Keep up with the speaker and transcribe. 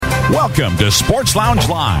Welcome to Sports Lounge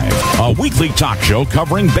Live, a weekly talk show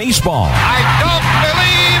covering baseball. I don't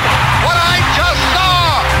believe what I just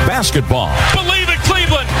saw. Basketball. Believe it,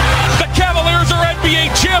 Cleveland. The Cavaliers are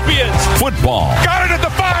NBA champions. Football. Got it at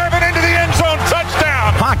the 5 and into the end zone.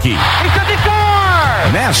 Touchdown. Hockey. He's got the score.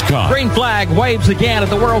 NASCAR. Green flag waves again at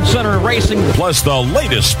the World Center of Racing. Plus the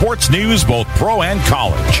latest sports news, both pro and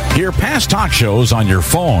college. Hear past talk shows on your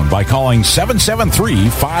phone by calling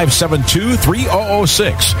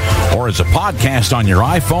 773-572-3006 or as a podcast on your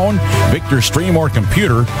iPhone, Victor Stream or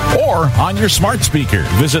computer, or on your smart speaker.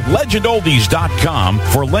 Visit legendoldies.com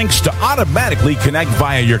for links to automatically connect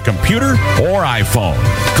via your computer or iPhone.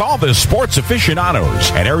 Call the Sports Aficionados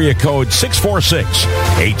at area code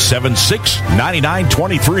 646-876-9923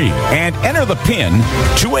 and enter the PIN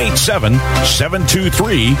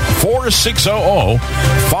 287-723-4600,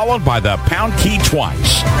 followed by the pound key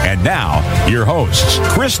twice. And now, your hosts,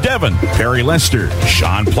 Chris Devon, Perry Lester,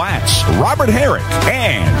 Sean Platts, Robert Herrick,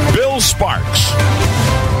 and Bill Sparks.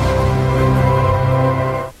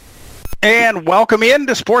 And welcome in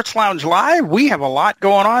to Sports Lounge Live. We have a lot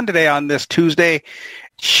going on today on this Tuesday,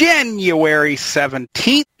 January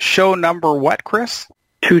 17th. Show number what, Chris?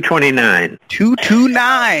 229.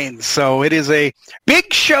 229. So it is a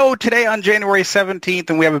big show today on January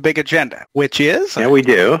 17th, and we have a big agenda, which is? Yeah, we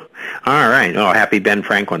do. All right. Oh, happy Ben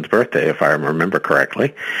Franklin's birthday, if I remember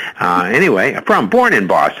correctly. Anyway, born in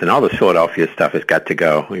Boston. All this Philadelphia stuff has got to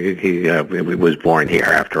go. He was born here,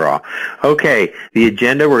 after all. Okay, the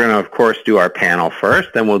agenda, we're going to, of course, do our panel first.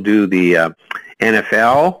 Then we'll do the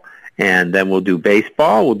NFL. And then we'll do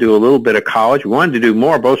baseball. We'll do a little bit of college. We wanted to do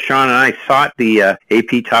more. Both Sean and I sought the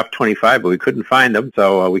AP Top 25, but we couldn't find them,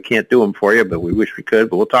 so we can't do them for you, but we wish we could.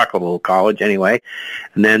 But we'll talk a little college anyway.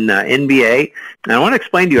 And then NBA. And I want to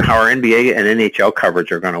explain to you how our NBA and NHL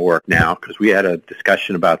coverage are going to work now, because we had a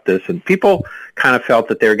discussion about this, and people kind of felt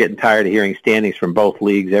that they were getting tired of hearing standings from both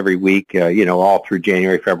leagues every week, all through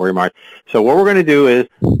January, February, March. So what we're going to do is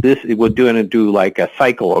we're going to do like a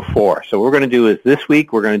cycle of 4. So what we're going to do is this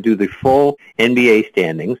week we're going to do the full NBA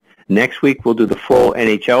standings. Next week we'll do the full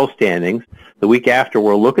NHL standings. The week after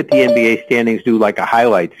we'll look at the NBA standings, do like a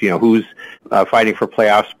highlights, who's fighting for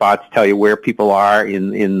playoff spots, tell you where people are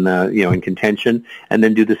in contention, and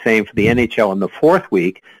then do the same for the NHL in the fourth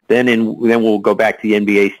week. Then we'll go back to the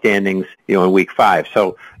NBA standings, in week 5.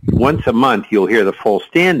 So once a month you'll hear the full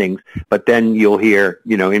standings, but then you'll hear,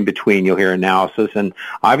 in between you'll hear analysis. And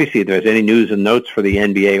obviously if there's any news and notes for the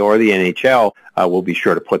NBA or the NHL, we'll be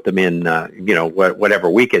sure to put them in, whatever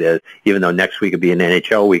week it is, even though next week will be an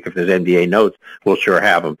NHL week. If there's NBA notes, we'll sure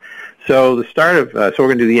have them. So the start of, so we're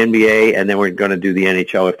going to do the NBA, and then we're going to do the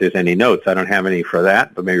NHL if there's any notes. I don't have any for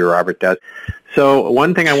that, but maybe Robert does. So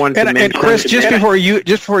one thing I wanted to mention. And Chris, just before you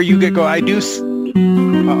get going, I do.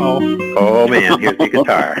 Oh man, here's the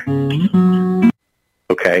guitar.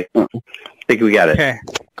 Okay, I think we got it. Okay,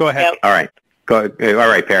 go ahead. All right, all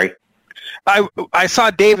right, Perry. I saw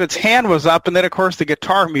David's hand was up, and then, of course, the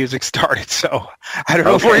guitar music started. So I don't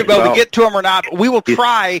know if we're able to get to him or not. But we will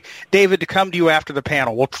try, David, to come to you after the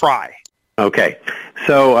panel. We'll try. Okay.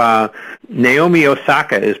 So Naomi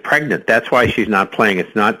Osaka is pregnant. That's why she's not playing.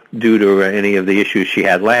 It's not due to any of the issues she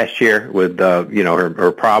had last year with,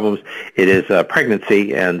 her problems. It is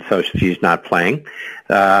pregnancy, and so she's not playing.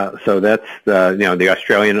 So that's, the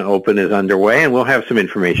Australian Open is underway, and we'll have some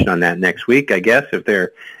information on that next week, I guess, if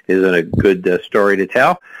there isn't a good story to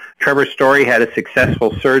tell. Trevor Story had a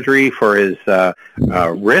successful surgery for his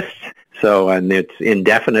wrist. So, and it's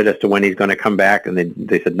indefinite as to when he's going to come back, and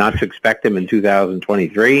they said not to expect him in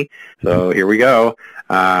 2023. So here we go.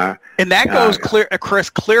 And that goes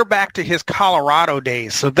clear back to his Colorado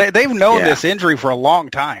days. So they've known this injury for a long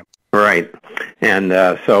time. Right. And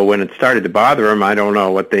so when it started to bother him, I don't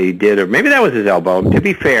know what they did, or maybe that was his elbow. To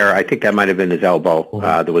be fair, I think that might have been his elbow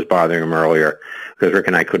that was bothering him earlier, because Rick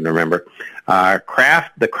and I couldn't remember.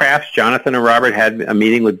 The Crafts, Jonathan and Robert had a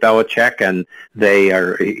meeting with Belichick, and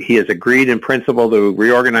he has agreed in principle to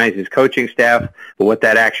reorganize his coaching staff, but what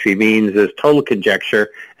that actually means is total conjecture,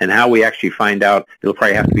 and how we actually find out, it'll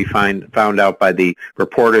probably have to be found out by the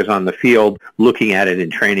reporters on the field looking at it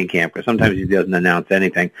in training camp, because sometimes he doesn't announce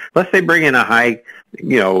anything, unless they bring in a high,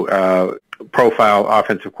 profile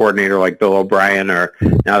offensive coordinator like Bill O'Brien, or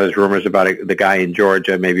now there's rumors about the guy in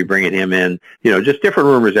Georgia, maybe bringing him in. Just different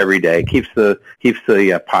rumors every day. Keeps the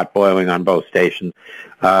pot boiling on both stations.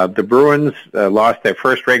 The Bruins lost their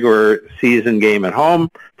first regular season game at home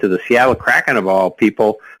to the Seattle Kraken, of all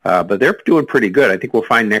people, but they're doing pretty good. I think we'll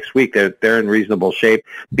find next week that they're in reasonable shape.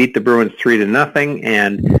 Beat the Bruins 3-0,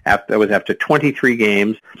 and that was after 23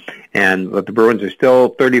 games. But the Bruins are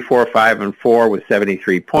still 34-5-4 with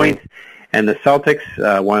 73 points. And the Celtics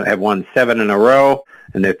have won 7 in a row,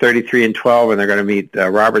 and they're 33-12, and they're going to meet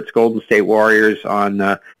Robert's Golden State Warriors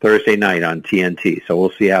on Thursday night on TNT. So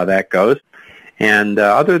we'll see how that goes. And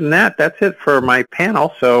other than that, that's it for my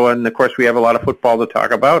panel. So, and of course, we have a lot of football to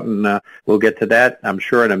talk about, and we'll get to that, I'm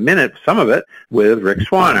sure, in a minute, some of it, with Rick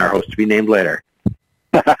Swan, our host to be named later.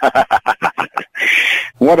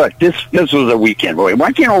 This was a weekend, boy.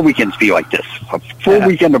 Why can't all weekends be like this? A full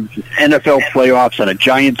weekend of NFL playoffs and a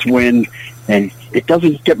Giants win, and it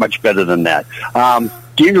doesn't get much better than that.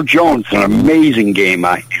 Daniel Jones, an amazing game.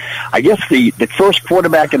 I guess the first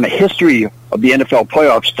quarterback in the history of the NFL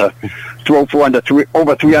playoffs to throw for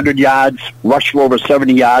over 300 yards, rush for over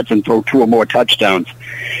 70 yards, and throw 2 or more touchdowns.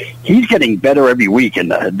 He's getting better every week,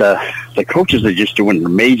 and the coaches are just doing an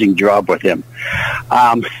amazing job with him.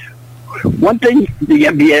 One thing the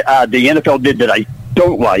NFL did that I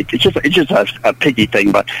don't like, it's just a picky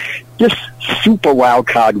thing, but this Super Wild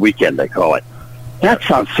Card Weekend, they call it. That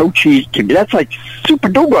sounds so cheesy to me. That's like Super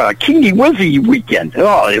Duper, Kingy Wizzy Weekend.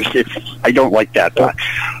 Oh, I don't like that.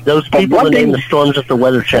 Those people that named the storms at the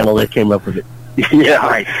Weather Channel, they came up with it. Yeah,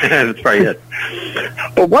 right. That's probably it.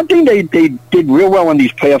 But one thing they did real well in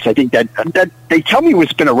these playoffs, I think that they tell me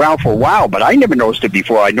it's been around for a while, but I never noticed it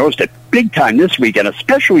before. I noticed it big time this weekend,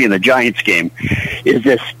 especially in the Giants game, is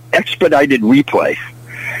this expedited replay.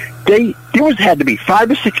 There had to be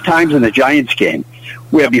 5 or 6 times in the Giants game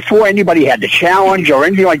where before anybody had to challenge or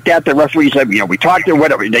anything like that, the referee said, we talked to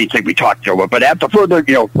whatever. They say we talked to, but after further,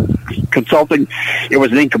 consulting, it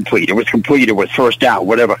was incomplete. It was complete. It was first down,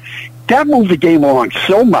 whatever. That moved the game along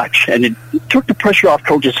so much, and it took the pressure off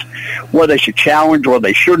coaches whether they should challenge or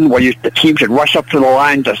they shouldn't, where the team should rush up to the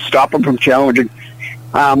line to stop them from challenging.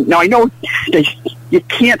 Now, I know you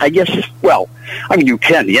can't, I guess, you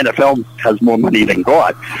can. The NFL has more money than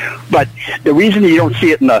God. But the reason you don't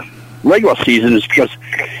see it in the regular season is because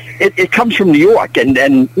it comes from New York, and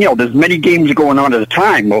there's many games going on at a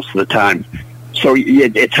time most of the time. So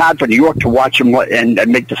it's hard for New York to watch them and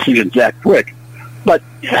make decisions that quick. But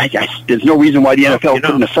there's no reason why the NFL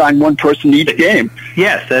couldn't assign one person to each game.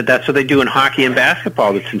 Yes, that's what they do in hockey and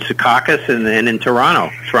basketball. It's in Secaucus and in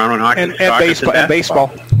Toronto. Toronto and hockey, and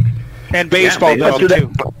baseball. And baseball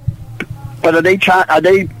too. But are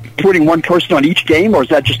they putting one person on each game, or is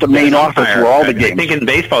that just a main office for all the games? I think in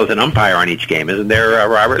baseball, there's an umpire on each game, isn't there,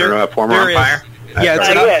 Robert, or a former umpire?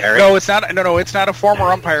 It's not. No, it's not a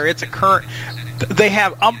former umpire. It's a current. They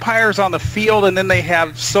have umpires on the field, and then they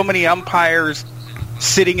have so many umpires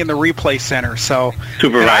sitting in the replay center. So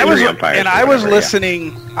supervisory umpires. And I was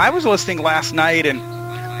listening. I was listening last night, and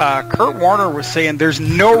Kurt Warner was saying there's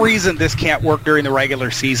no reason this can't work during the regular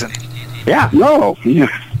season. Yeah, no.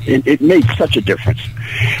 It makes such a difference.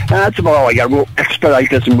 That's about all I got. We'll expedite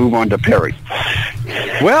this and move on to Perry.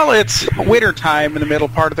 Well, it's winter time in the middle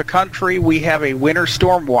part of the country. We have a winter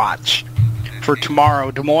storm watch for tomorrow.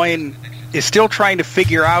 Des Moines is still trying to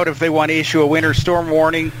figure out if they want to issue a winter storm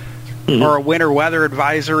warning or a winter weather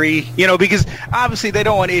advisory. Because obviously they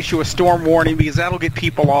don't want to issue a storm warning because that'll get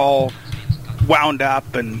people all wound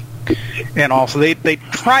up and also they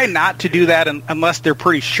try not to do that unless they're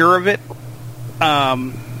pretty sure of it.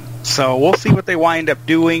 So we'll see what they wind up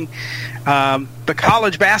doing. The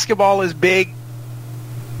college basketball is big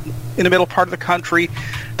in the middle part of the country.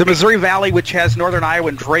 The Missouri Valley, which has Northern Iowa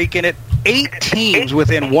and Drake in it, 8 teams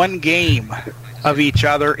within 1 game of each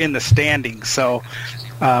other in the standings. So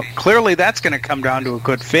clearly that's going to come down to a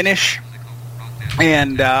good finish.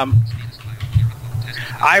 And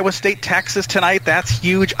Iowa State, Texas tonight, that's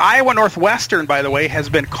huge. Iowa Northwestern, by the way, has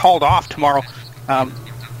been called off tomorrow.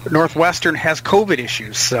 Northwestern has COVID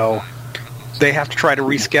issues, so they have to try to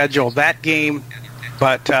reschedule that game.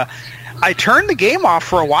 But I turned the game off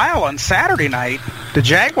for a while on Saturday night, the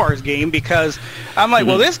Jaguars game, because I'm like,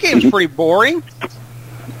 well, this game's pretty boring.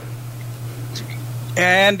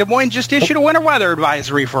 And Des Moines just issued a winter weather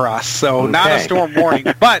advisory for us, so not a storm warning.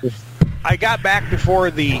 But I got back before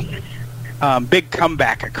the big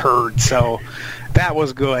comeback occurred, so that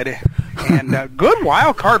was good. And good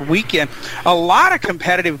wild card weekend. A lot of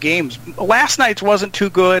competitive games. Last night's wasn't too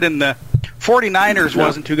good, and the 49ers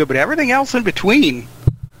wasn't too good, but everything else in between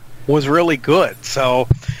was really good. So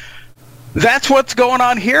that's what's going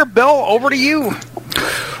on here. Bill, over to you.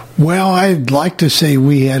 Well, I'd like to say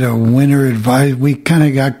we had a winter advice. We kind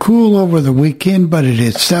of got cool over the weekend, but it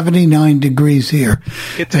is 79 degrees here.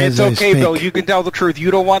 It's okay, Bill. You can tell the truth.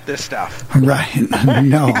 You don't want this stuff. Right.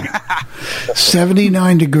 No.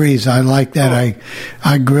 79 degrees. I like that.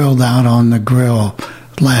 I grilled out on the grill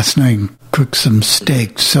last night and cooked some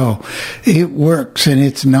steaks. So it works, and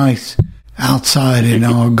it's nice outside, and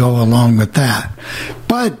I'll go along with that.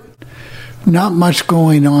 But not much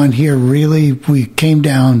going on here, really. We came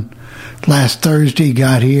down last Thursday,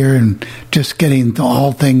 got here, and just getting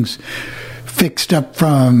all things fixed up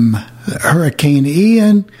from Hurricane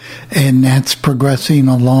Ian, and that's progressing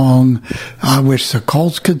along. I wish the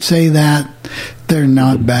Colts could say that. They're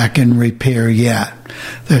not back in repair yet.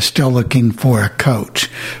 They're still looking for a coach.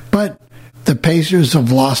 But the Pacers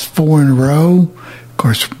have lost 4 in a row. Of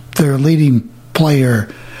course, their leading player,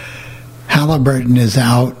 Halliburton, is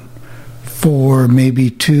out for maybe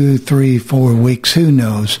 2, 3, 4 weeks. Who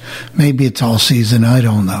knows? Maybe it's all season. I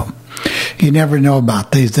don't know. You never know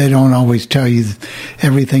about these. They don't always tell you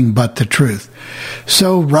everything but the truth.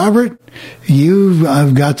 So, Robert, you've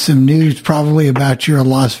got some news probably about your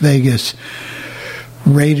Las Vegas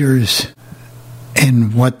Raiders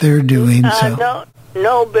and what they're doing.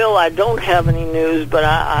 No, Bill, I don't have any news, but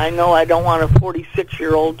I know I don't want a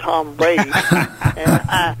 46-year-old Tom Brady,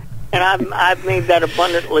 and I've made that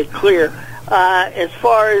abundantly clear. As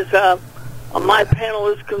far as my panel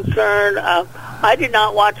is concerned, I did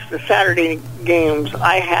not watch the Saturday games.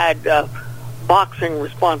 I had boxing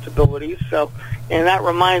responsibilities, and that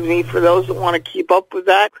reminds me, for those that want to keep up with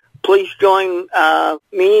that, please join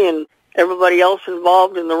me and everybody else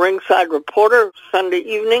involved in the Ringside Reporter Sunday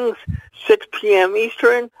evenings, 6 p.m.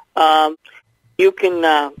 Eastern. You can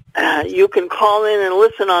call in and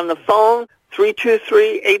listen on the phone,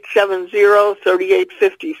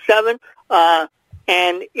 323-870-3857.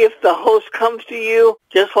 And if the host comes to you,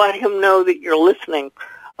 just let him know that you're listening.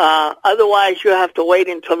 Otherwise, you have to wait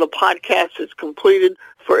until the podcast is completed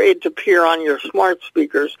for it to appear on your smart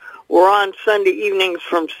speakers. We're on Sunday evenings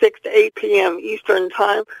from 6 to 8 p.m. Eastern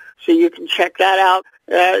Time, so you can check that out.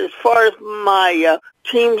 As far as my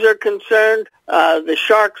teams are concerned, the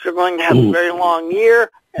Sharks are going to have a very long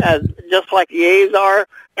year, just like the A's are.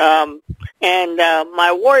 And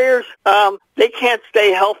my Warriors, they can't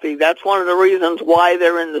stay healthy. That's one of the reasons why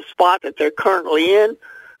they're in the spot that they're currently in.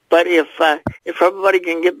 But if everybody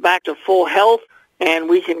can get back to full health and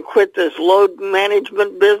we can quit this load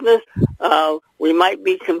management business, we might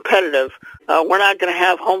be competitive. We're not going to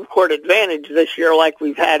have home court advantage this year like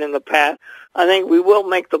we've had in the past. I think we will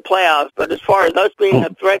make the playoffs. But as far as us being a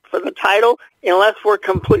threat for the title, unless we're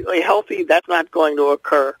completely healthy, that's not going to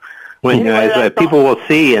occur. When people will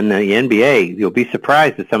see in the NBA, you'll be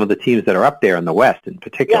surprised at some of the teams that are up there in the West in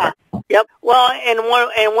particular. Yeah. Yep. Well, and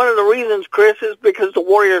one of the reasons, Chris, is because the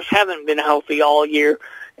Warriors haven't been healthy all year,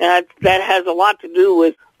 and that has a lot to do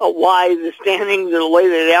with why the standings are the way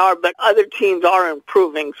that they are. But other teams are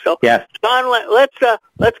improving. So, yes. John, let's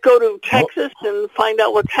go to Texas and find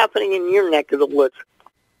out what's happening in your neck of the woods.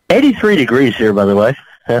 83 degrees here, by the way.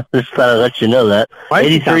 Just thought I'd let you know that.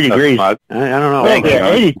 83 degrees. I don't know.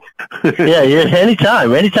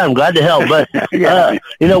 Anytime. Glad to help. But,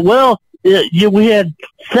 we had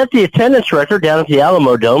set the attendance record down at the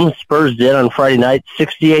Alamo Dome. Spurs did on Friday night.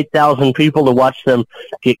 68,000 people to watch them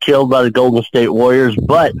get killed by the Golden State Warriors.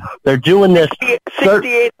 But they're doing this.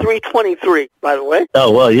 68,323, by the way.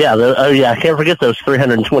 Oh, well, yeah. I can't forget those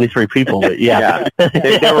 323 people. But yeah.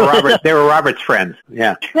 They were Robert's friends.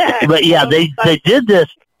 Yeah. But yeah, they did this.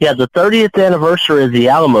 Yeah, the 30th anniversary of the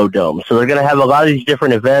Alamo Dome. So they're going to have a lot of these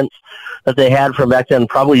different events that they had from back then.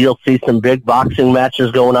 Probably you'll see some big boxing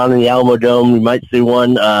matches going on in the Alamo Dome. We might see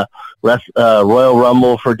one Royal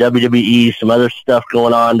Rumble for WWE, some other stuff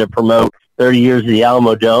going on to promote 30 years of the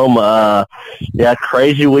Alamo Dome.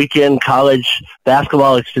 Crazy weekend. College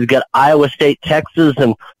basketball. It's got Iowa State, Texas,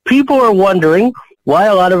 and people are wondering why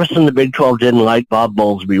a lot of us in the Big 12 didn't like Bob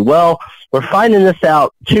Bowlesby. Well, we're finding this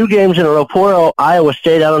out 2 games in a row. Poor Iowa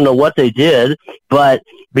State, I don't know what they did, but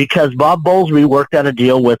because Bob Bowlesby worked out a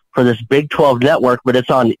deal for this Big 12 network, but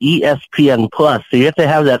it's on ESPN+. So you have to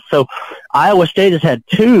have that. So Iowa State has had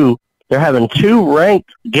 2. They're having 2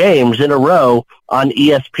 ranked games in a row on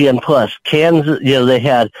ESPN+. Kansas, they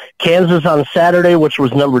had Kansas on Saturday, which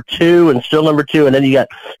was number 2 and still number 2. And then you got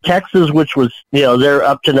Texas, which was, they're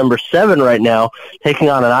up to number 7 right now, taking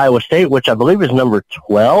on an Iowa State, which I believe is number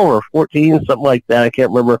 12 or 14, something like that. I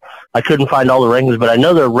can't remember. I couldn't find all the rankings, but I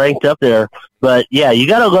know they're ranked up there. But yeah, you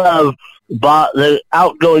got to love the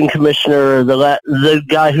outgoing commissioner, the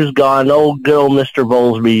guy who's gone, good old Mr.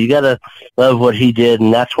 Bowlesby. You got to love what he did,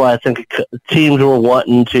 and that's why I think teams were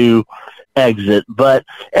wanting to exit. But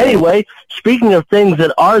anyway, speaking of things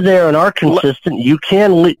that are there and are consistent, you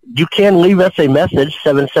can leave us a message,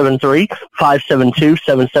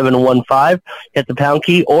 773-572-7715, hit the pound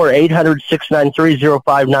key, or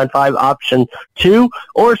 800-693-0595, option 2,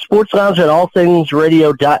 or Sports Lounge at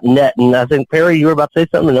allthingsradio.net. And I think, Perry, you were about to say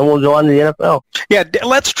something, and then we'll go on to the NFL. Yeah,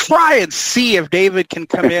 let's try and see if David can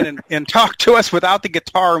come in and talk to us without the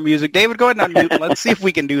guitar music. David, go ahead and unmute. Let's see if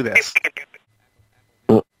we can do this.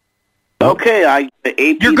 Okay,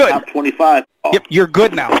 AP You're good. Top 25. Oh. Yep, you're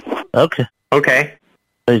good now. Okay. Okay.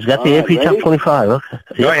 He's got the AP ready? Top 25. Okay.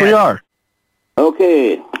 Yes, ahead. we are.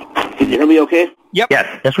 Okay. Can you hear me okay? Yep.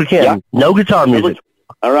 Yes. Yes, we can. Yeah. No guitar music.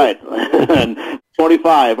 All right.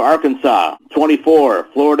 25, Arkansas. 24,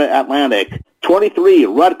 Florida Atlantic. 23,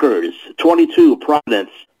 Rutgers. 22,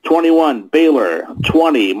 Providence. 21, Baylor.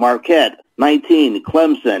 20, Marquette. 19,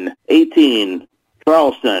 Clemson. 18,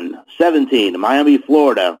 Charleston. 17, Miami,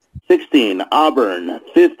 Florida. 16, Auburn.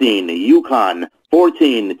 15, UConn.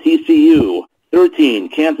 14, TCU. 13,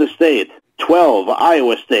 Kansas State. 12,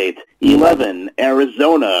 Iowa State. 11,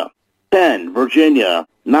 Arizona. 10, Virginia.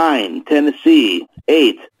 9, Tennessee.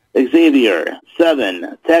 8, Xavier.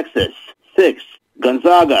 7, Texas. 6,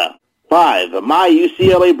 Gonzaga. 5, my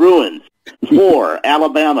UCLA Bruins. 4,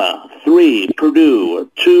 Alabama. 3, Purdue.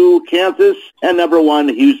 2, Kansas. And number 1,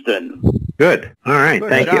 Houston. Good. All right. Good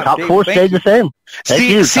Thank job, you. Top Dave, four thank stayed you. the same. Thank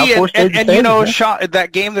you. Top four stayed the and same. you know, Yeah. Sean,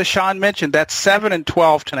 that game that Sean mentioned, that's 7 and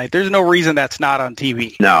 12 tonight. There's no reason that's not on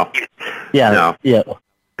TV. No. Yeah. No. Yeah.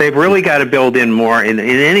 They've really got to build in more. In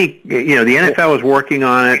any, the NFL is working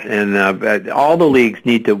on it, and all the leagues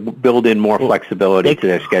need to build in more flexibility to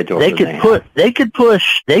their schedule. They could push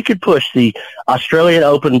the Australian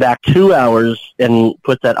Open back 2 hours and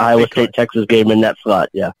put that Iowa State Texas game in that slot.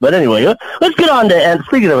 Yeah. But anyway, let's get on to, and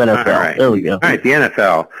speaking of NFL, All right. there we go. All right, the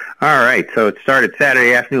NFL. All right, so it started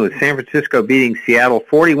Saturday afternoon with San Francisco beating Seattle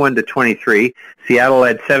 41-23. Seattle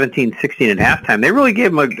led 17-16 at halftime. They really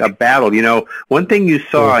gave them a battle. One thing you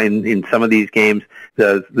saw in some of these games,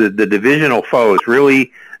 the divisional foes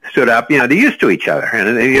really stood up. They're used to each other.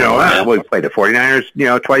 And, we play the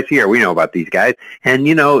 49ers, twice a year. We know about these guys. And,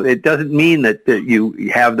 it doesn't mean that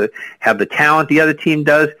you have the talent the other team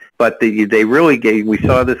does, but they really gave, we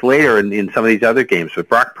saw this later in some of these other games. With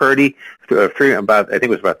Brock Purdy, I think it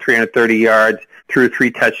was about 330 yards, threw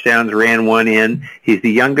 3 touchdowns, ran 1 in. He's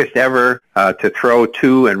the youngest ever to throw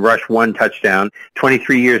 2 and rush 1 touchdown,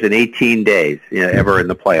 23 years and 18 days ever in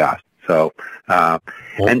the playoffs. So,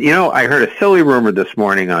 and I heard a silly rumor this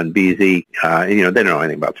morning on BZ. They don't know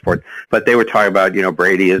anything about sports, but they were talking about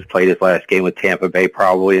Brady has played his last game with Tampa Bay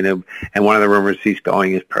probably, and one of the rumors he's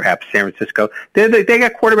going is perhaps San Francisco. They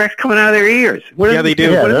got quarterbacks coming out of their ears. They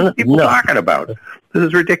do. What are people talking about? This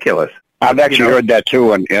is ridiculous. I've actually heard that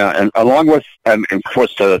too, and along with, of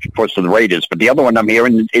course, to the Raiders. But the other one I'm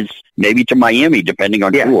hearing is maybe to Miami, depending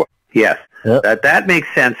on Tua. Yes. Yep. That makes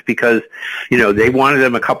sense because, they wanted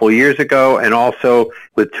him a couple of years ago, and also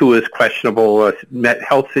with Tua's questionable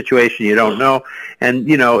health situation, you don't know. And,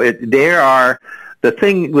 the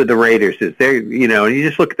thing with the Raiders is you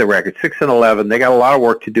just look at the record, 6-11. They got a lot of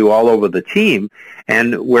work to do all over the team.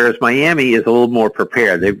 And whereas Miami is a little more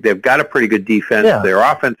prepared, they've got a pretty good defense. Yeah. Their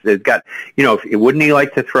offense, they've got, wouldn't he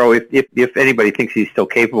like to throw if anybody thinks he's still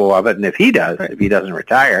capable of it, and if he does, if he doesn't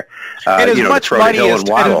retire, and as much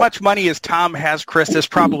money as Tom has, Chris, this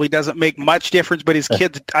probably doesn't make much difference. But his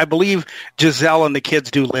kids, I believe, Giselle and the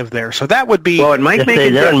kids do live there, so that would be. Well, it might make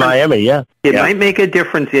a difference in Miami. Yeah, it might make a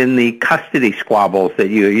difference in the custody squabbles that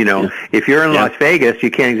if you're in Las Vegas,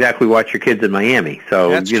 you can't exactly watch your kids in Miami.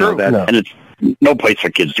 So that's true. And it's no place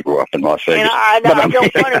for kids to grow up in Las Vegas. I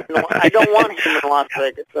don't want him in Las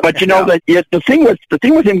Vegas. But the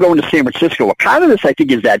thing with him going to San Francisco, part of this I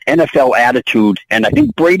think is that NFL attitude, and I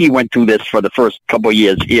think Brady went through this for the first couple of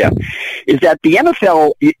years here, is that the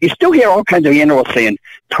NFL, you still hear all kinds of analysts saying,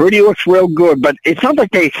 Purdy looks real good, but it sounds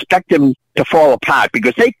like they expect him to fall apart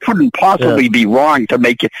because they couldn't possibly be wrong to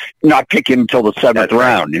not pick him till the 7th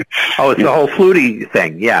round. Right. Oh, it's the whole Flutie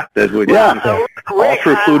thing. Yeah. All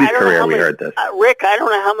through Flutie's career, we heard this. Rick, I don't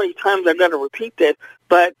know how many times I've got to repeat this,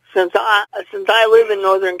 but since I live in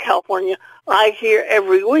Northern California, I hear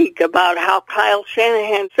every week about how Kyle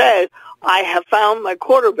Shanahan says, I have found my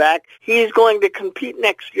quarterback. He's going to compete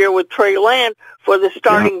next year with Trey Lance for the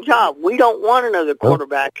starting job. We don't want another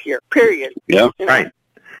quarterback here, period. Yeah, right.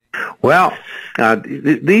 Well,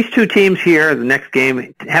 these two teams here, the next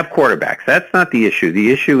game, have quarterbacks. That's not the issue.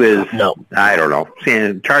 The issue is, I don't know,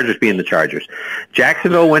 Chargers being the Chargers.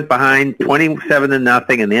 Jacksonville went behind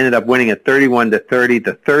 27-0, and they ended up winning at 31-30,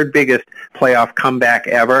 the third biggest playoff comeback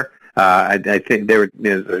ever. I think they were,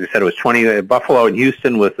 as I said, it was 20. Buffalo and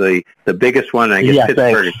Houston was the biggest one. I guess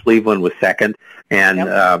Pittsburgh and Cleveland was second. And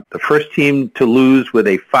the first team to lose with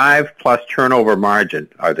a 5+ turnover margin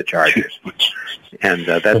are the Chargers. And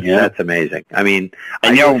that's amazing. I mean,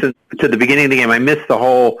 I listened to the beginning of the game. I missed the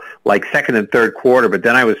whole second and third quarter, but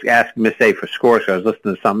then I was asking Miss A for scores, so I was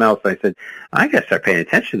listening to something else. I said, I guess they're paying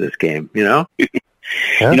attention to this game,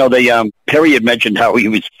 You know, Perry had mentioned how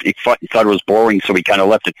he thought it was boring, so he kind of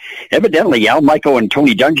left it. Evidently, Al Michael and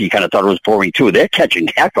Tony Dungy kind of thought it was boring too. They're catching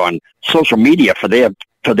heck on social media for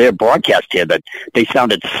their broadcast here that they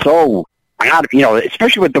sounded so. You know,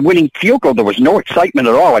 especially with the winning field goal, there was no excitement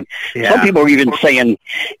at all. And some people are even saying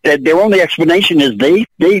that their only explanation is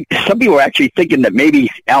some people are actually thinking that maybe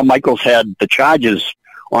Al Michaels had the Chargers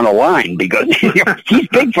on a line because he's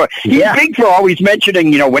big for always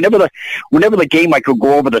mentioning, you know, whenever the game might go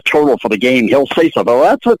over the total for the game, he'll say something.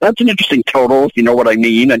 Oh, that's an interesting total, if you know what I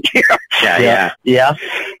mean. And yeah.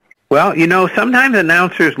 Well, you know, sometimes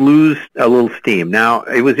announcers lose a little steam. Now,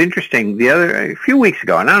 it was interesting a few weeks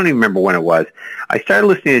ago, and I don't even remember when it was. I started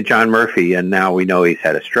listening to John Murphy, and now we know he's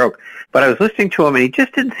had a stroke. But I was listening to him, and he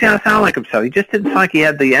just didn't sound like himself. He just didn't sound like he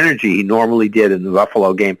had the energy he normally did in the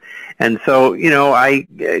Buffalo game. And so, you know, I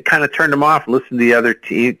kind of turned him off, listened to the other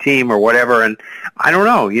team or whatever, and I don't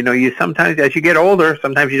know. You know, you sometimes, as you get older,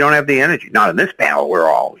 sometimes you don't have the energy. Not in this panel. We're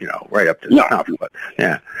all, you know, right up to snuff. But,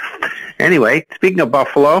 yeah. Anyway, speaking of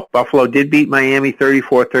Buffalo did beat Miami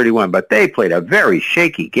 34-31, but they played a very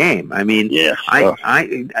shaky game. I mean,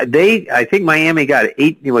 I think Miami got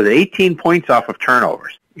 18 points off of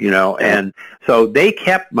turnovers. You know, and so they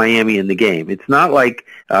kept Miami in the game. It's not like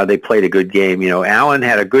they played a good game. You know, Allen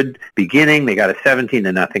had a good beginning. They got a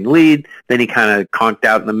 17-0 lead. Then he kind of conked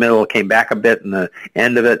out in the middle, came back a bit in the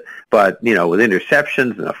end of it. But, you know, with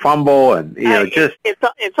interceptions and a fumble and, you know, just...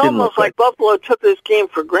 It's almost like Buffalo took this game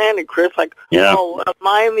for granted, Chris. Like,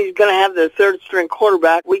 Miami's going to have their third-string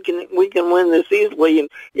quarterback. We can win this easily, and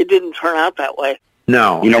it didn't turn out that way.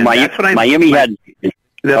 No. You know, Miami had...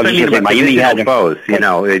 That's what I mean about Miami had foes, you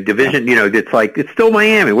know, a division, you know, it's still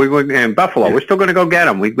Miami. We're in Buffalo. We're still going to go get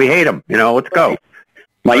them. We hate them. You know, let's go.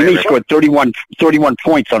 Miami scored 31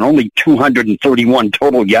 points on only 231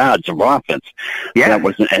 total yards of offense. Yeah. That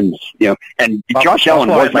was, and, you know, and Josh Allen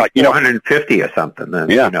was like 450 or something.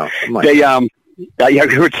 Then, you know, I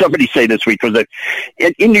heard somebody say this week was that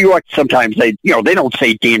in New York sometimes they don't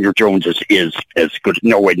say Daniel Jones is as good,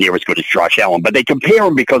 nowhere near as good as Josh Allen, but they compare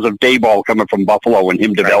him because of Daboll coming from Buffalo and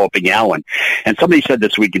him developing Allen. And somebody said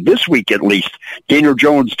this week at least, Daniel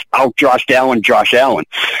Jones out-Joshed Josh Allen.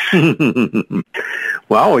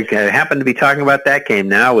 Well, we happen to be talking about that game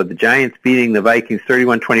now with the Giants beating the Vikings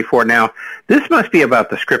 31-24. Now, this must be about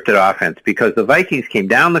the scripted offense because the Vikings came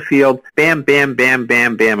down the field, bam, bam, bam,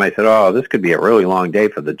 bam, bam. I said, oh, this could be a really long day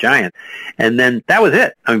for the Giants. And then that was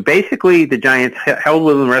it. I mean, basically, the Giants held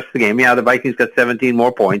with them the rest of the game. Yeah, the Vikings got 17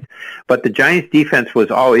 more points, but the Giants' defense was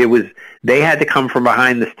they had to come from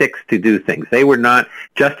behind the sticks to do things. They were not.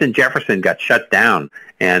 Justin Jefferson got shut down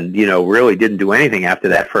and, you know, really didn't do anything after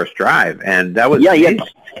that first drive. And that was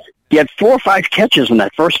he had 4 or 5 catches in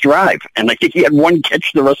that first drive, and I think he had 1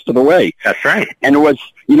 catch the rest of the way. That's right. And it was,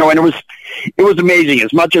 you know, it was amazing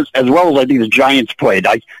as well as I think the Giants played.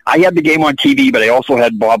 I had the game on TV, but I also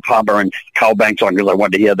had Bob Palmer and Carl Banks on because I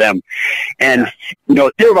wanted to hear them. And, you know,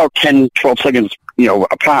 they're about 10, 12 seconds, you know,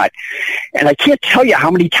 apart. And I can't tell you how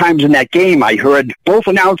many times in that game I heard both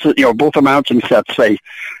announcing sets say,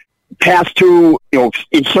 pass to, you know,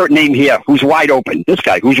 insert name here, who's wide open. This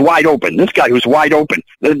guy who's wide open. This guy who's wide open.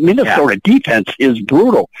 The Minnesota defense is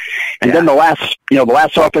brutal. And then the last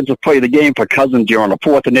offensive play of the game for Cousins here on a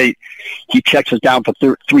 4th and 8, he checks us down for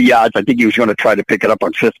 3 yards. I think he was going to try to pick it up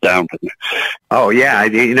on 5th down. Oh, yeah.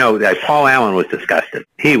 You know, Paul Allen was disgusted.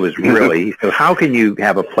 He was really, how can you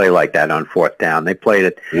have a play like that on 4th down? They played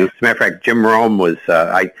it. As a matter of fact, Jim Rome was,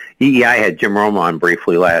 I had Jim Rome on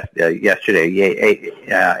briefly yesterday,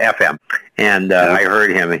 FM. And I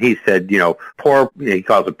heard him, and he said, you know, he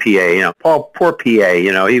calls it PA, you know, poor PA,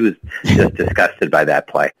 you know, he was just disgusted by that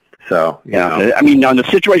play. So, you know. I mean, on a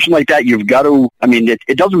situation like that, you've got to, I mean,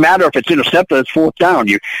 it doesn't matter if it's intercepted, it's 4th down.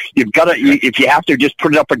 You've got to, if you have to, just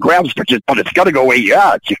put it up for grabs, but it's got to go 8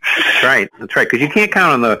 yards. That's right, because you can't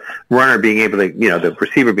count on the runner being able to, you know, the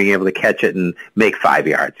receiver being able to catch it and make 5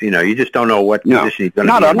 yards. You know, you just don't know what position he's going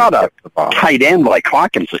to be in. Not a tight end like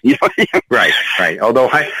Hawkinson. You know? Right. Although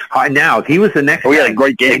now, he was the next guy. He had a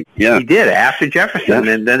great game. Yeah. He did, after Jefferson,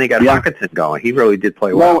 and then they got Hawkinson going. He really did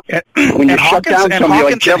play well. When you shut down somebody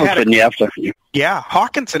like Jefferson,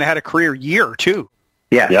 Hawkinson had a career year, too.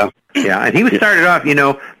 Yeah, and he was started off, you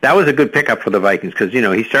know, that was a good pickup for the Vikings because, you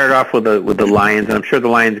know, he started off with the Lions, and I'm sure the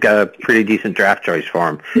Lions got a pretty decent draft choice for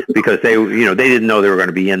him because they didn't know they were going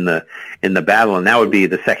to be in the battle, and that would be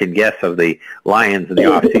the second guess of the Lions in the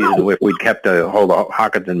offseason. If we'd kept a hold of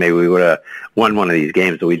Hawkinson, maybe we would have won one of these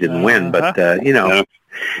games that we didn't win, but, you know.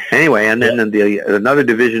 Anyway, and then another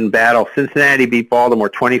division battle, Cincinnati beat Baltimore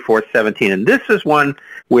 24-17, and this is one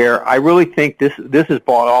where I really think this is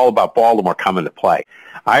all about Baltimore coming to play.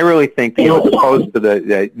 I really think, as opposed to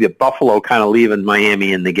the Buffalo kind of leaving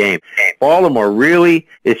Miami in the game, Baltimore really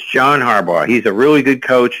is John Harbaugh. He's a really good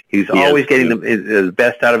coach. He's always getting the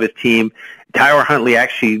best out of his team. Tyler Huntley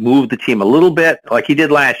actually moved the team a little bit, like he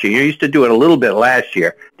did last year. He used to do it a little bit last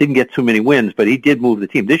year. Didn't get too many wins, but he did move the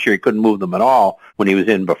team. This year he couldn't move them at all when he was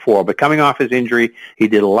in before. But coming off his injury, he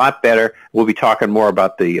did a lot better. We'll be talking more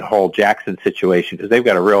about the whole Jackson situation because they've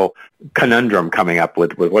got a real conundrum coming up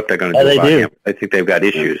with what they're going to do about him. I think they've got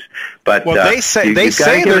issues. But they say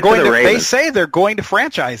they're going to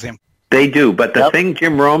franchise him. They do, but the thing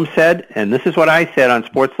Jim Rome said, and this is what I said on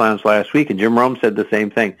Sports Lounge last week, and Jim Rome said the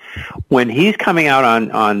same thing. When he's coming out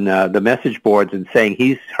on the message boards and saying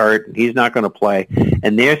he's hurt, he's not going to play,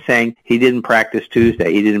 and they're saying he didn't practice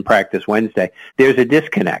Tuesday, he didn't practice Wednesday, there's a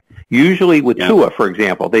disconnect. Usually with Tua, for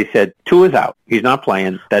example, they said, Tua's out. He's not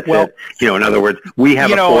playing. That's it. In other words, we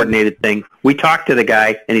have a coordinated thing. We talked to the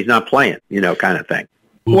guy, and he's not playing, kind of thing.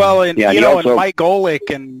 Well, and and Mike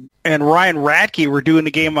Golick and Ryan Radke were doing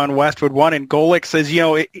the game on Westwood One, and Golick says,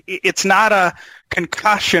 it's not a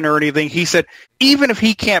concussion or anything. He said, even if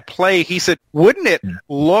he can't play, he said, wouldn't it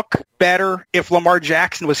look better if Lamar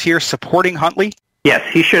Jackson was here supporting Huntley? Yes,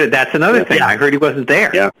 he should have. That's another thing. I heard he wasn't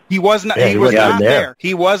there. Yeah. He was not. He was not there.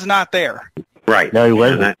 He was not there. Right. No, he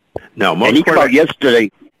wasn't. No. And he came out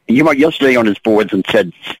yesterday. He came out yesterday on his boards and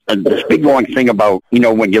said this big long thing about,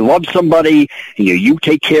 when you love somebody and you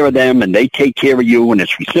take care of them and they take care of you and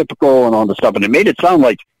it's reciprocal and all this stuff. And it made it sound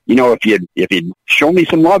like, if you'd show me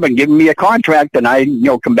some love and give me a contract, then I,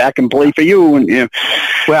 come back and play for you. And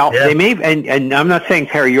they may, and I'm not saying,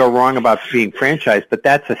 Perry, you're wrong about being franchised, but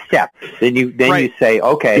that's a step. Then you say,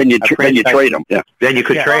 okay, then you trade them. Yeah. Then you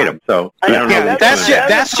could trade them. So I don't know.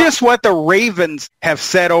 That's just what the Ravens have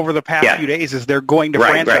said over the past few days. Is they're going to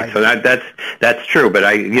franchise. Right. So that's true. But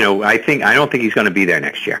I don't think he's going to be there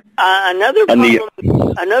next year. Another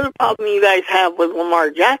problem you guys have with Lamar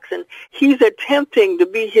Jackson, he's attempting to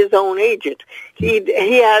be his own agent. He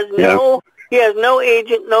has no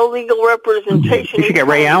agent, no legal representation. You should get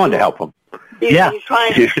Ray Allen to help him. He's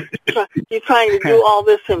trying to do all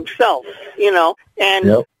this himself,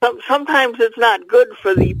 and sometimes it's not good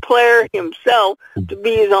for the player himself to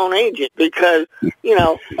be his own agent because,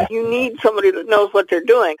 you need somebody that knows what they're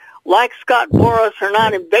doing. Like Scott Boras or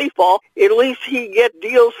not in baseball, at least he gets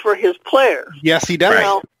deals for his players. Yes, he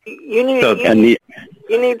does. You need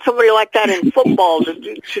somebody like that in football to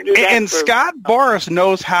do that. And Scott Boras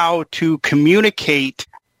knows how to communicate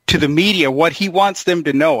to the media what he wants them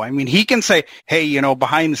to know. I mean, he can say, hey,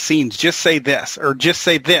 behind the scenes, just say this or just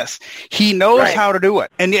say this. He knows how to do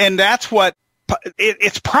it. And that's what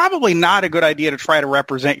it's probably not a good idea to try to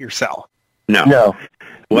represent yourself. No.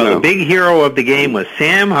 Well, the big hero of the game was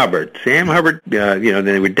Sam Hubbard. Sam Hubbard,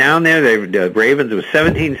 they were down there. The Ravens, it was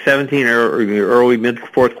 17-17 early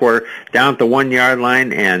mid-fourth quarter, down at the 1-yard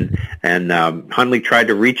line, and Huntley tried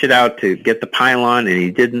to reach it out to get the pylon, and he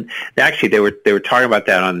didn't. Actually, they were talking about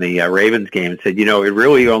that on the Ravens game and said, it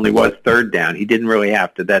really only was third down. He didn't really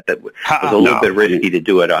have to. That was a little bit risky to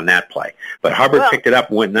do it on that play. But Hubbard picked it up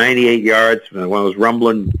and went 98 yards, one of those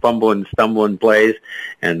rumbling, fumbling, stumbling plays,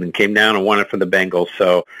 and then came down and won it for the Bengals.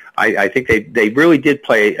 So I think they really did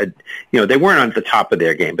play. They weren't on the top of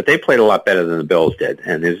their game, but they played a lot better than the Bills did.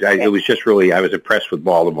 And it was just really, I was impressed with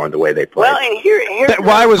Baltimore and the way they played. Well,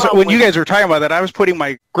 and when you guys were talking about that, I was putting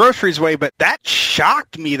my groceries away, but that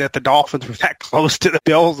shocked me that the Dolphins were that close to the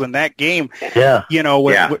Bills in that game. Yeah.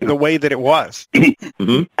 With the way that it was.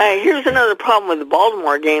 Mm-hmm. Here's another problem with the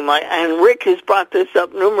Baltimore game, and Rick has brought this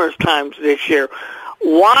up numerous times this year.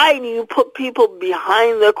 Why do you put people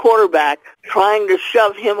behind the quarterback trying to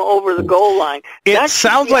shove him over the goal line? It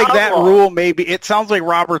sounds like that rule maybe. It sounds like,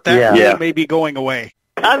 Robert, that rule may be going away.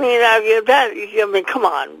 I mean, come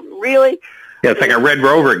on, really? Yeah, it's like a Red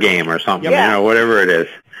Rover game or something, whatever it is.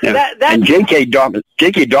 Yeah. And J.K.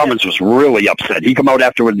 Dobbins was really upset. He came out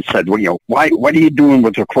afterwards and said, what are you doing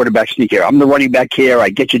with the quarterback sneak here? I'm the running back here. I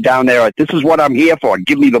get you down there. This is what I'm here for.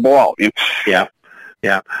 Give me the ball. Yeah.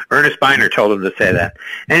 Yeah, Ernest Biner told him to say that.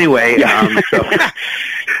 Anyway,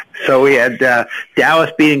 so we had Dallas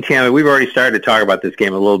beating Tampa. We've already started to talk about this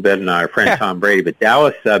game a little bit, and our friend Tom Brady. But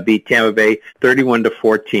Dallas beat Tampa Bay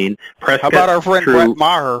 31-14. How about our friend Brett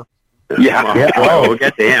Maher? We'll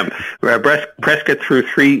get to him. Prescott threw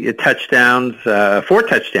 4 touchdowns,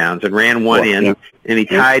 and ran one in. and he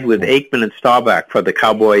tied with Aikman and Staubach for the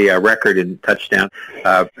Cowboy record in touchdown.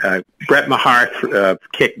 Brett Maher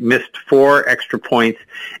missed 4 extra points,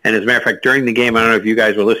 and as a matter of fact, during the game, I don't know if you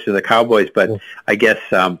guys were listening to the Cowboys, but I guess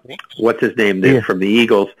what's his name from the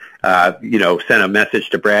Eagles, sent a message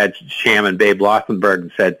to Brad Sham and Babe Lothenberg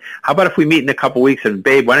and said, "How about if we meet in a couple weeks, and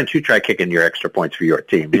Babe, why don't you try kicking your extra points for your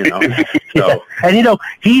team?" So, and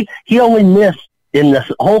he only missed. In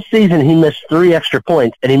this whole season, he missed 3 extra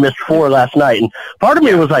points, and he missed 4 last night. And part of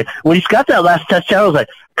me was like, when he's got that last touchdown, I was like,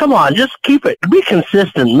 come on, just keep it. Be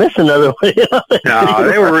consistent. Miss another one.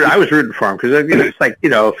 I was rooting for him because it's like,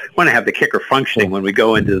 want to have the kicker functioning when we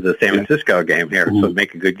go into the San Francisco game here, so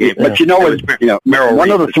make a good game. But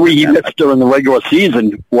one of the 3 he missed during the regular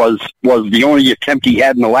season was the only attempt he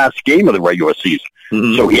had in the last game of the regular season.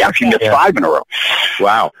 Mm-hmm. So he actually missed 5 in a row.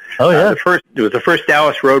 Wow. Oh, yeah. It was the first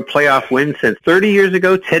Dallas Road playoff win since 30 years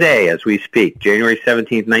ago today as we speak, January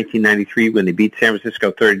 17th, 1993, when they beat San Francisco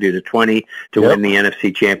 32-20 to win the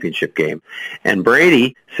NFC Championship game. And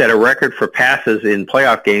Brady set a record for passes in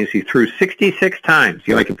playoff games. He threw 66 times.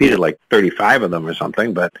 He only competed like 35 of them or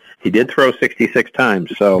something, but he did throw 66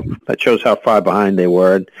 times. So that shows how far behind they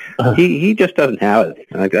were. And he just doesn't have it.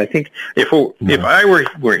 I think if I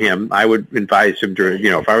were him, I would advise him to,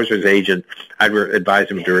 if I was his agent, I'd advise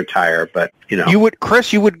him to retire. But you would,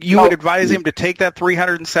 Chris, you would advise him to take that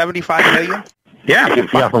 $375 million? Yeah,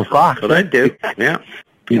 from Fox. So I'd do. Yeah.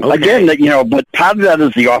 Okay. Again, but part of that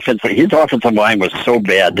is the offense. His offensive line was so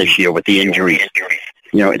bad this year with the injuries.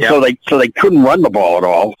 So they couldn't run the ball at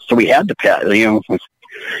all. So we had to pass.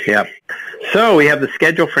 Yeah. So we have the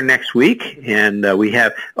schedule for next week, and we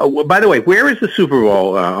have. Oh, by the way, where is the Super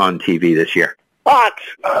Bowl on TV this year? Fox.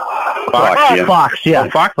 Fox, yeah.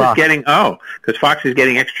 Fox is getting because Fox is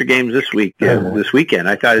getting extra games this week, this weekend.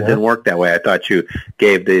 I thought it didn't work that way. I thought you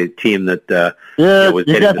gave the team that was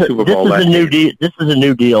getting the Super Bowl last year. This is a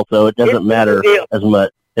new deal, so it doesn't matter as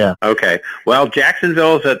much. Yeah. Okay. Well,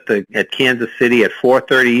 Jacksonville's at Kansas City at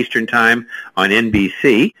 4:30 Eastern Time on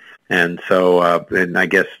NBC. And so, and I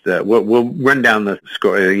guess we'll run down the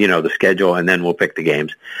score, the schedule, and then we'll pick the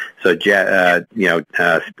games. So, Jacksonville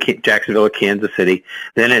at Kansas City.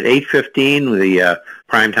 Then at 8:15, the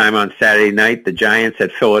prime time on Saturday night, the Giants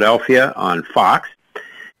at Philadelphia on Fox.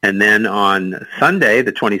 And then on Sunday,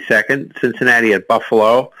 the 22nd, Cincinnati at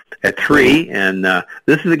Buffalo at 3. And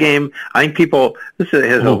this is a game, I think this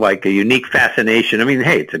has a unique fascination. I mean,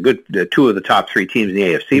 hey, it's a good 2 of the top 3 teams in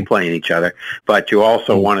the AFC playing each other, but you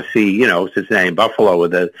also want to see, Cincinnati and Buffalo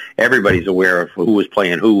everybody's aware of who is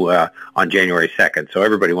playing who on January 2nd. So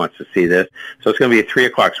everybody wants to see this. So it's going to be at 3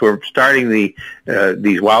 o'clock. So we're starting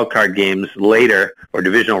these wild card games later, or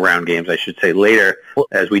divisional round games, I should say, later,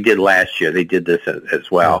 as we did last year. They did this as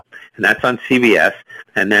well. And that's on CBS.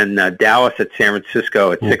 And then Dallas at San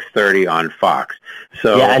Francisco at 6:30 on Fox.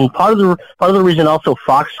 So and part of the reason also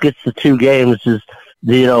Fox gets the 2 games is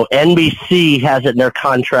NBC has it in their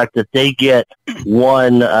contract that they get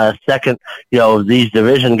one second of these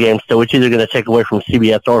division games, so it's either going to take away from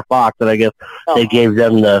CBS or Fox. And I guess they gave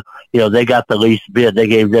them they got the least bid. They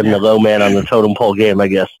gave them the low man on the totem pole game, I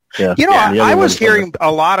guess. Yeah. I was hearing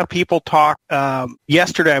a lot of people talk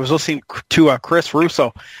yesterday. I was listening to Chris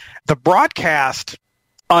Russo. The broadcast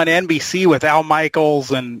on NBC with Al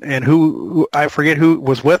Michaels and who I forget who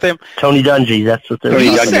was with him. Tony Dungy, that's what they're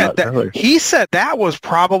he said that was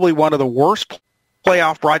probably one of the worst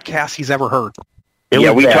playoff broadcasts he's ever heard.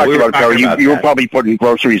 We talked about you were probably putting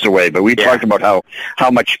groceries away, but we talked about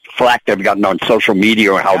how much flack they've gotten on social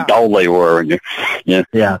media and how dull they were. And,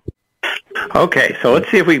 Okay, so let's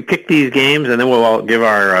see if we pick these games, and then we'll all give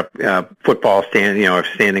our football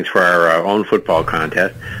standings for our own football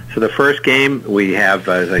contest. So the first game we have,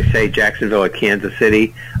 as I say, Jacksonville at Kansas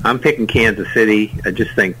City. I'm picking Kansas City. I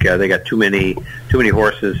just think they got too many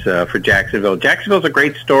horses for Jacksonville. Jacksonville's a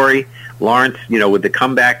great story. Lawrence, with the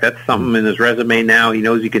comeback, that's something in his resume now. He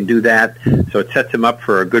knows he can do that, so it sets him up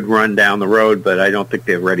for a good run down the road. But I don't think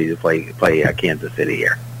they're ready to play Kansas City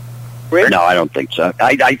here. No, I don't think so.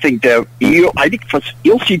 I think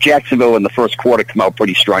you'll see Jacksonville in the first quarter come out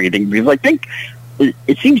pretty strong. Because I think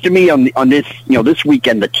it seems to me on this this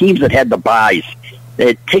weekend, the teams that had the byes,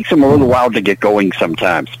 it takes them a little while to get going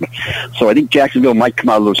sometimes. So I think Jacksonville might come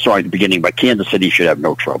out a little strong at the beginning, but Kansas City should have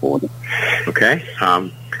no trouble with it. Okay.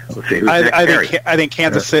 Let's see. I think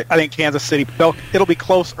Kansas City. I think Kansas City. It'll be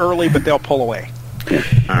close early, but they'll pull away. Yeah.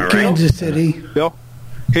 All right. Kansas City. Bill.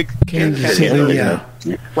 Kansas City. Yeah.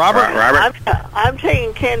 Robert. I'm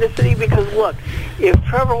taking Kansas City because look, if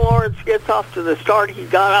Trevor Lawrence gets off to the start he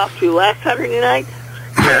got off to last Saturday night,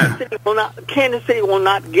 Kansas City will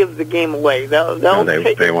not give the game away. They'll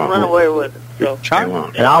take it and run away with it. So. They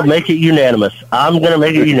won't. And I'll make it unanimous. I'm going to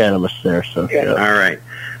make it unanimous there. So. All right.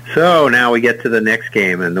 So now we get to the next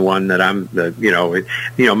game, and the one that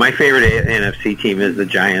my favorite NFC team is the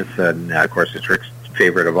Giants, and of course it's Rick's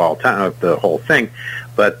favorite of all time, of the whole thing.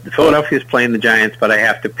 But Philadelphia's playing the Giants, but I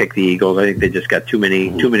have to pick the Eagles. I think they just got too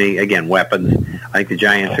many again weapons. I think the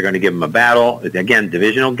Giants are going to give them a battle. Again,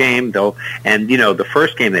 divisional game though, and the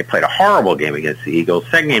first game they played a horrible game against the Eagles.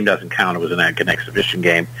 Second game doesn't count; it was an exhibition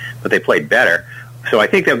game, but they played better. So I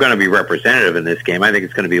think they're going to be representative in this game. I think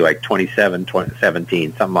it's going to be like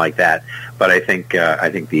 27-17, something like that. But I think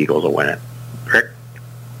the Eagles will win it. Rick?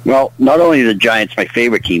 Well, not only are the Giants my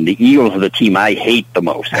favorite team, the Eagles are the team I hate the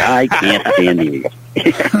most. I can't stand the Eagles.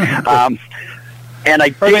 And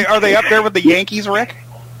I think, are they up there with the Yankees, Rick?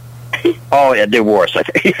 Oh, yeah, they're worse. I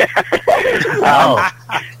think.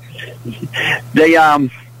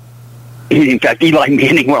 In fact, Eli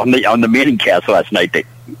Manning on the Manning cast last night.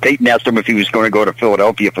 Peyton asked him if he was going to go to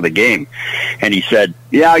Philadelphia for the game, and he said,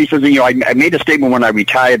 "Yeah." He says, I made a statement when I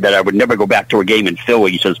retired that I would never go back to a game in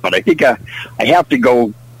Philly. He says, "But I think I have to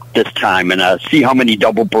go this time and see how many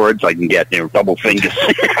double birds I can get, double fingers."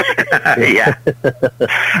 Yeah.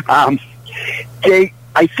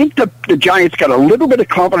 I think the Giants got a little bit of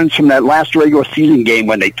confidence from that last regular season game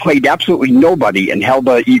when they played absolutely nobody and held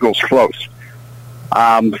the Eagles close.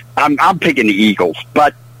 I'm picking the Eagles,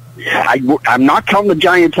 but I'm not counting the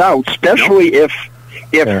Giants out, especially if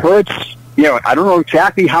Hurts, I don't know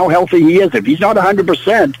exactly how healthy he is. If he's not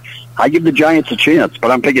 100%, I give the Giants a chance,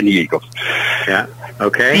 but I'm picking the Eagles. Yeah.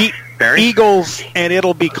 Okay. Barry? Eagles, and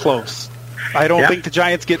it'll be close. I don't think the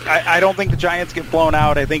Giants get. I don't think the Giants get blown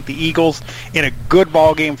out. I think the Eagles in a good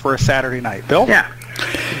ball game for a Saturday night. Bill? Yeah.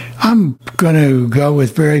 I'm going to go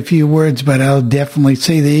with very few words, but I'll definitely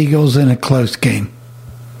say the Eagles in a close game.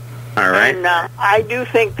 All right. And I do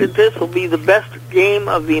think that this will be the best game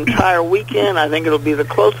of the entire weekend. I think it'll be the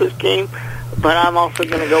closest game, but I'm also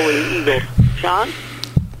going to go with the Eagles. Sean?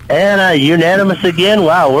 And unanimous again.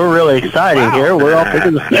 Wow, we're really exciting here. We're all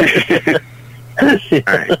picking the same. All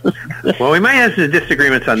right. Well, we might have some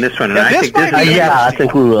disagreements on this one, and I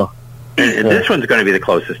think we will. And this one's going to be the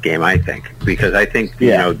closest game, I think, because I think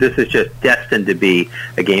this is just destined to be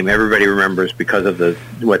a game everybody remembers because of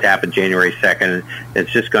what happened January 2nd.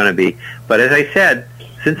 It's just going to be. But as I said,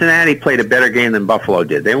 Cincinnati played a better game than Buffalo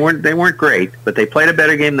did. They weren't great, but they played a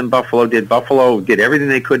better game than Buffalo did. Buffalo did everything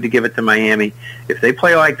they could to give it to Miami. If they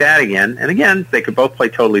play like that again, and again, they could both play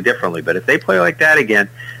totally differently, but if they play like that again,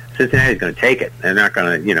 Cincinnati's going to take it. They're not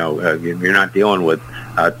going to, you're not dealing with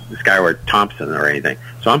Skyward Thompson or anything.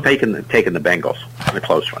 So I'm taking the Bengals in a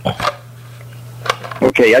close one.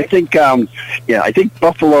 Okay, I think, I think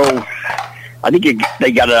Buffalo. I think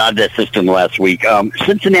they got it out of their system last week.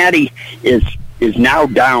 Cincinnati is now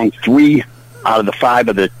down 3 out of the 5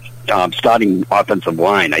 of the starting offensive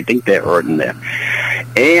line. I think they're hurting there.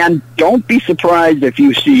 And don't be surprised if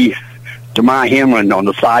you see Damar Hamlin on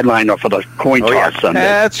the sideline or for the coin toss Sunday.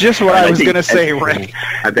 That's just what I was going to say, Rick.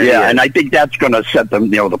 And I think that's going to set them,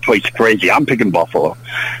 the place crazy. I'm picking Buffalo.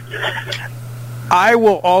 I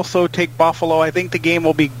will also take Buffalo. I think the game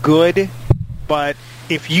will be good, but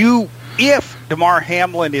if Damar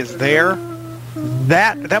Hamlin is there,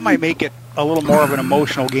 that might make it a little more of an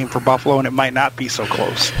emotional game for Buffalo, and it might not be so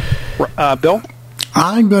close. Bill?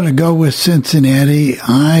 I'm going to go with Cincinnati.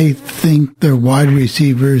 I think their wide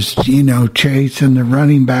receivers, Chase and the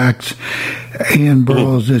running backs and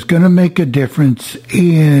Burrows is going to make a difference.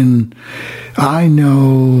 And I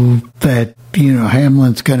know that,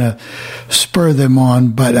 Hamlin's going to spur them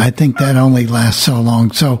on, but I think that only lasts so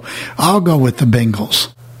long. So I'll go with the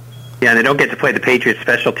Bengals. Yeah, and they don't get to play the Patriots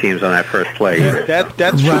special teams on that first play.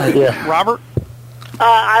 That's right. True. Yeah. Robert?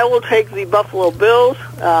 I will take the Buffalo Bills.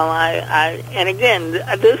 And again,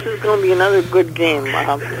 this is going to be another good game.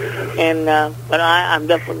 But I'm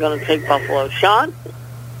definitely going to take Buffalo. Sean?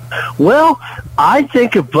 Well, I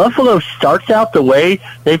think if Buffalo starts out the way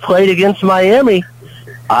they played against Miami,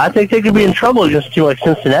 I think they could be in trouble against a team like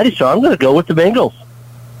Cincinnati. So I'm going to go with the Bengals.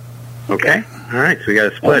 Okay. All right. So we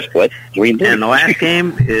got a split. And the last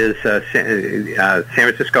game is San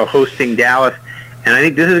Francisco hosting Dallas. And I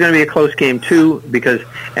think this is going to be a close game, too, because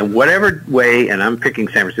in whatever way, and I'm picking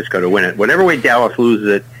San Francisco to win it, whatever way Dallas loses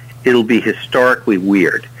it, it'll be historically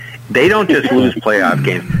weird. They don't just lose playoff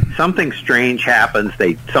games. Something strange happens.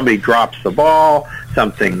 Somebody drops the ball.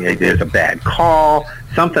 There's a bad call.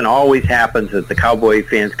 Something always happens that the Cowboy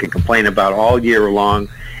fans can complain about all year long.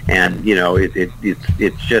 And,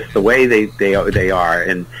 it's just the way they are.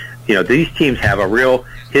 And, these teams have a real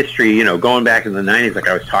history, going back in the 90s, like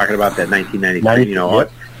I was talking about, that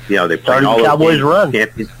 1993, they played all Cowboys those run.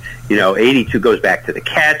 Champions. 82 goes back to the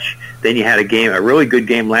catch. Then you had a really good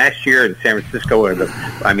game last year in San Francisco,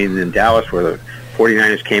 in Dallas, where the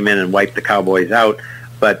 49ers came in and wiped the Cowboys out.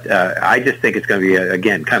 But I just think it's going to be,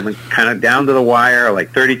 again, kind of down to the wire,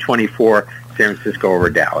 like 30-24, San Francisco over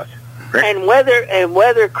Dallas. Rick? And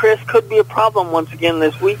weather, Chris, could be a problem once again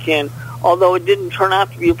this weekend, although it didn't turn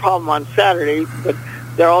out to be a problem on Saturday. But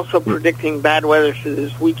they're also predicting bad weather for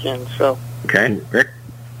this weekend. So. Okay, Rick?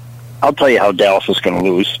 I'll tell you how Dallas is going to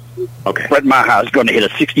lose. Okay. Brett Maher is going to hit a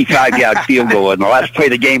 65-yard field goal in the last play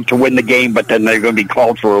of the game to win the game, but then they're going to be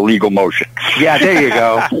called for illegal motion. Yeah, there you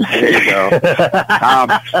go. There you go.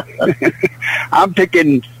 I'm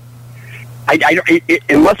picking.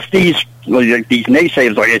 Unless these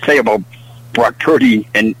naysayers, like I say about Brock Purdy,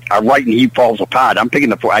 and are right and he falls apart, I'm picking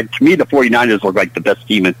to me, the 49ers look like the best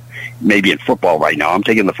team maybe in football right now. I'm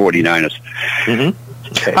taking the 49ers. Mm-hmm.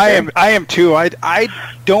 Okay. I am too. I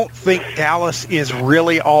don't think Dallas is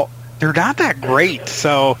really they're not that great,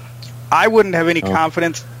 so I wouldn't have any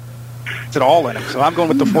confidence at all in them. So I'm going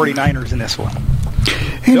with the 49ers in this one.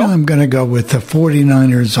 And I'm going to go with the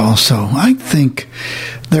 49ers also. I think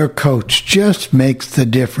their coach just makes the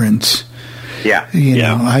difference. Yeah.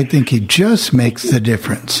 I think he just makes the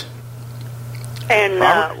difference. And,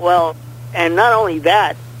 and not only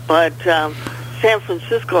that, but San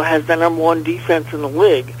Francisco has the number one defense in the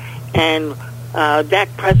league. And Dak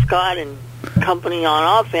Prescott and company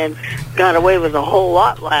on offense got away with a whole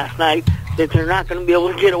lot last night that they're not going to be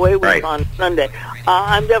able to get away with on Sunday.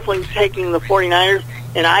 I'm definitely taking the 49ers,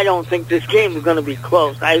 and I don't think this game is going to be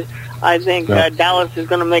close. I think Dallas is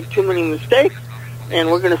going to make too many mistakes,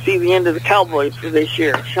 and we're going to see the end of the Cowboys for this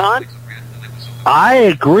year. Sean? I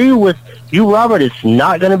agree with you, Robert. It's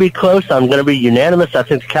not going to be close. I'm going to be unanimous. I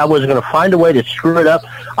think the Cowboys are going to find a way to screw it up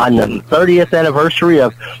on the 30th anniversary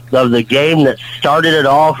of the game that started it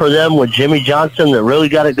all for them with Jimmy Johnson, that really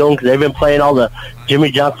got it going, because they've been playing all the Jimmy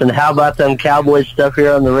Johnson, how about them Cowboys stuff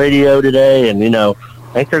here on the radio today, and I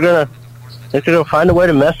think they're going to find a way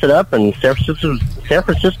to mess it up, and San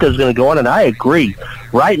Francisco is going to go on, and I agree.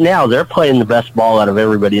 Right now, they're playing the best ball out of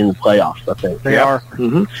everybody in the playoffs, I think. They are.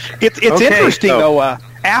 Mm-hmm. It's interesting, though.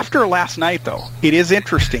 After last night, though, it is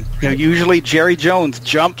interesting. Usually Jerry Jones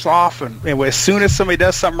jumps off, and as soon as somebody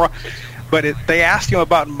does something wrong, but they asked him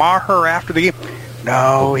about Maher after the game.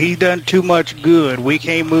 No, he done too much good. We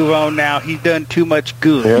can't move on now. He done too much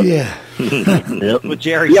good. Yeah. Yep. With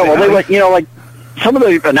Jerry. Yeah, well, they were, like some of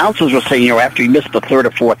the announcers were saying, after he missed the third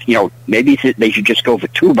or fourth, maybe they should just go for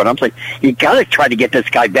two. But I'm saying, you got to try to get this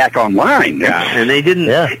guy back online. Yeah, and they didn't.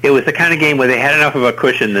 Yeah. It was the kind of game where they had enough of a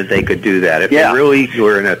cushion that they could do that. If they really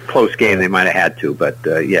were in a close game, they might have had to. But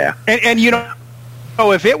yeah. And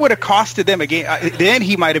if it would have costed them a game, then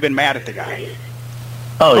he might have been mad at the guy.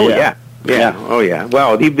 Oh yeah. Oh yeah.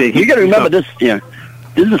 Well, you got to remember this. This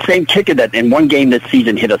is the same kicker that in one game this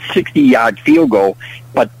season hit a 60-yard field goal,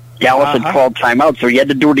 but Dallas had called timeout, so he had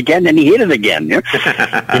to do it again, and he hit it again. Yeah.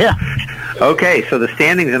 Okay, so the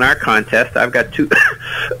standings in our contest, I've got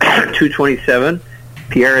 227,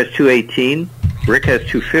 Pierre has 218, Rick has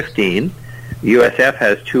 215, USF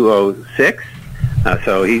has 206.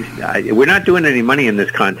 So we're not doing any money in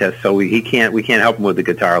this contest, so we can't help him with the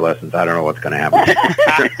guitar lessons. I don't know what's going to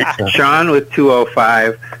happen. Sean with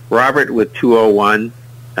 205, Robert with 201,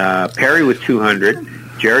 Perry with 200.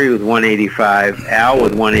 Jerry with 185, Al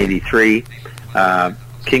with 183,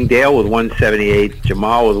 King Dale with 178,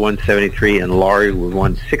 Jamal with 173, and Laurie with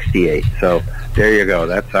 168. So there you go.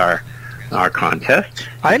 That's our contest.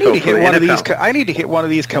 I need to hit one of these. I need to hit one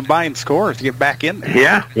of these combined scores to get back in there.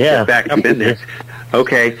 Yeah. Get back up in there.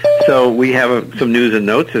 Okay, so we have some news and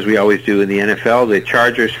notes, as we always do in the NFL. The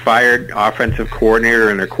Chargers fired offensive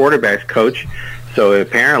coordinator and their quarterbacks coach, so it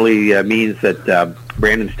apparently means that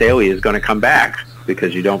Brandon Staley is going to come back,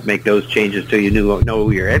 because you don't make those changes till you know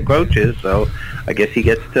who your head coach is. So I guess he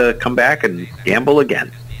gets to come back and gamble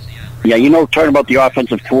again. Yeah, talking about the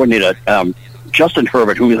offensive coordinator, Justin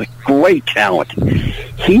Herbert, who is a great talent.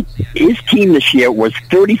 His team this year was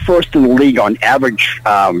 31st in the league on average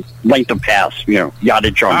length of pass,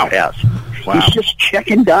 yardage on pass. Wow. He's just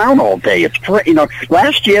checking down all day. It's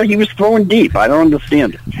last year he was throwing deep. I don't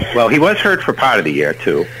understand it. Well, he was hurt for part of the year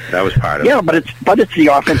too. That was part of it. Yeah, but it's the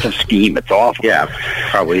offensive scheme. It's awful. Yeah,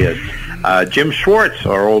 probably is. Jim Schwartz,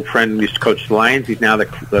 our old friend, used to coach the Lions. He's now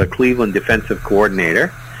the Cleveland defensive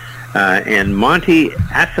coordinator. And Monty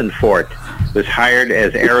Assenfort was hired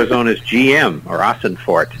as Arizona's GM, or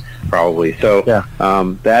Assenfort, probably. So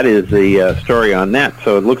that is the story on that.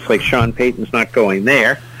 So it looks like Sean Payton's not going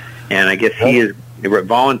there. And I guess he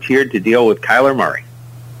volunteered to deal with Kyler Murray.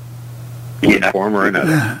 One form or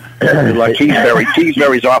another. Like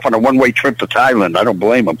Kingsbury's off on a one-way trip to Thailand. I don't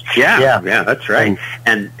blame him. Yeah, that's right.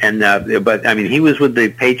 But I mean, he was with the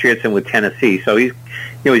Patriots and with Tennessee, so he's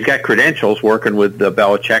got credentials working with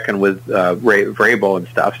Belichick and with Vrabel and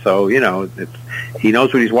stuff. So he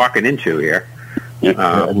knows what he's walking into here.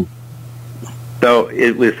 So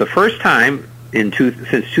it was the first time since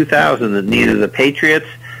 2000 that neither the Patriots,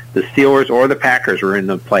 the Steelers, or the Packers were in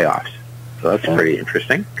the playoffs. So that's pretty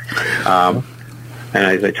interesting. And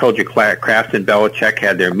as I told you, Kraft and Belichick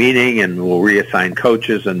had their meeting, and we'll reassign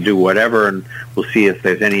coaches and do whatever, and we'll see if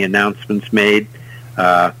there's any announcements made.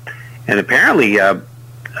 And apparently,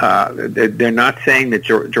 they're not saying that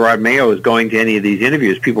Gerard Mayo is going to any of these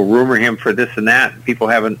interviews. People rumor him for this and that. People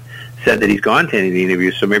haven't said that he's gone to any of the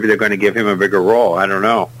interviews, so maybe they're going to give him a bigger role. I don't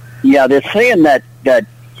know. Yeah, they're saying that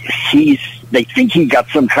they think he got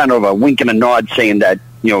some kind of a wink and a nod saying that,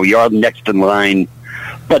 you're next in line.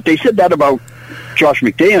 But they said that about Josh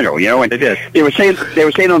McDaniel, and they were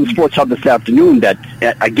saying on the Sports Hub this afternoon that,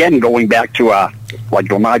 again, going back to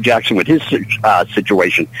like Lamar Jackson with his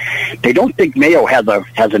situation, they don't think Mayo has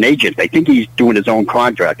an agent. They think he's doing his own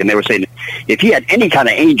contract, and they were saying if he had any kind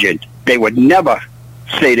of agent, they would never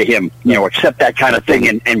say to him, accept that kind of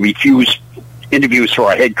thing and refuse interviews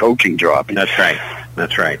for a head coaching job. That's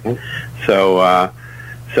right. So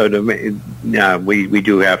we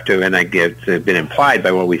do have to, and it's been implied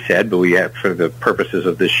by what we said, but we have, for the purposes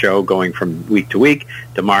of this show going from week to week,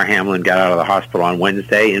 Damar Hamlin got out of the hospital on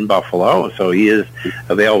Wednesday in Buffalo, so he is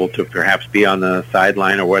available to perhaps be on the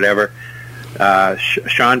sideline or whatever.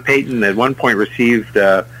 Sean Payton at one point received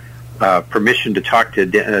permission to talk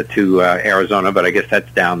to Arizona, but I guess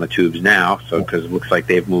that's down the tubes now, so because it looks like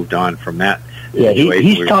they've moved on from that. Yeah,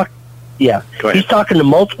 he's talking to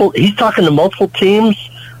multiple teams.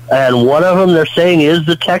 And one of them they're saying is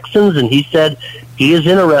the Texans, and he said he is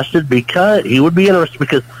interested because he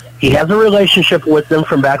has a relationship with them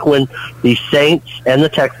from back when the Saints and the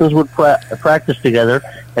Texans would practice together.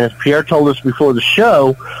 And as Pierre told us before the show,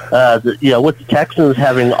 with the Texans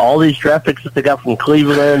having all these draft picks that they got from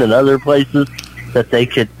Cleveland and other places, that they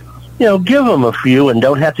could, give them a few and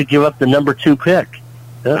don't have to give up the number 2 pick.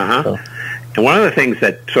 And one of the things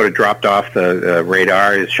that sort of dropped off the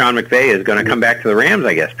radar is Sean McVay is going to come back to the Rams,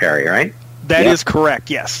 I guess, Perry, right? That is correct,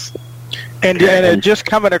 yes. And just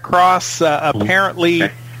coming across, apparently,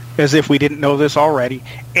 as if we didn't know this already,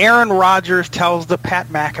 Aaron Rodgers tells the Pat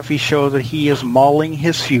McAfee show that he is mulling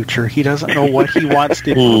his future. He doesn't know what he wants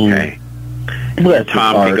to do. Okay.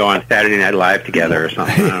 Tom can go on Saturday Night Live together or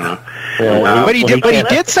something. I don't know. But he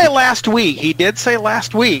did say last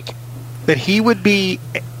week that he would be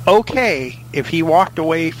okay if he walked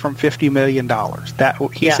away from $50 million.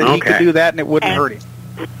 He said he could do that and it wouldn't hurt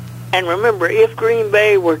him. And remember, if Green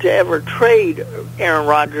Bay were to ever trade Aaron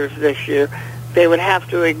Rodgers this year, they would have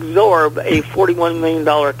to absorb a $41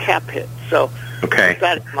 million cap hit. So keep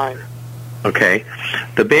that in mind. Okay.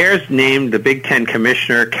 The Bears named the Big Ten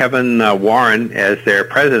commissioner Kevin Warren as their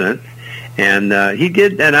president. And he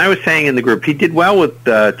did, and I was saying in the group, he did well with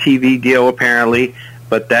the TV deal apparently.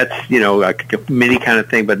 But that's, a committee kind of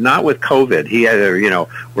thing, but not with COVID. He had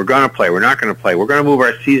we're going to play, we're not going to play, we're going to move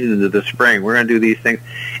our season into the spring, we're going to do these things.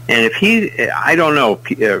 And if I don't know,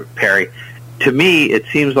 Perry, to me, it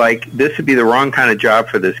seems like this would be the wrong kind of job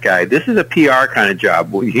for this guy. This is a PR kind of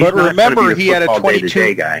job. He's but remember, he had a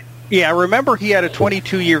 22 guy. Yeah, remember he had a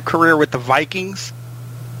 22-year career with the Vikings.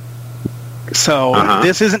 So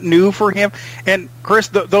this isn't new for him. And Chris,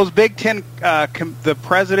 those Big Ten, the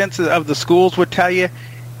presidents of the schools would tell you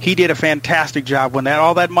he did a fantastic job. When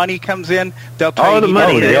all that money comes in, they'll tell you the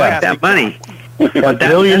money. They got that money. A $1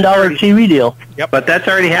 billion TV deal. Yep. But that's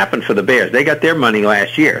already happened for the Bears. They got their money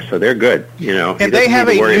last year, so they're good. And they have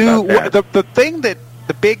a new.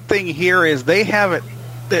 The big thing here is they have it.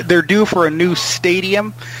 They're due for a new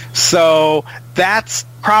stadium, so that's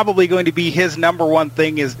probably going to be his number one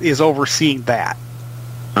thing is overseeing that.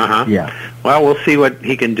 Yeah. Well, we'll see what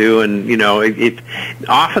he can do, and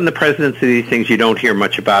often the presidents of these things you don't hear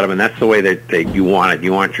much about them, and that's the way that you want it.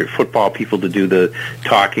 You want your football people to do the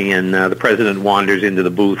talking, and the president wanders into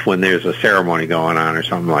the booth when there's a ceremony going on or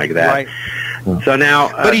something like that. Right. So now,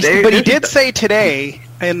 but he did say today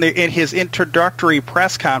in his introductory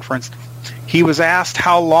press conference. He was asked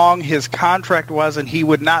how long his contract was, and he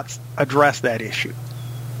would not address that issue.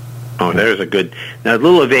 Oh, there's a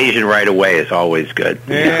little evasion right away is always good.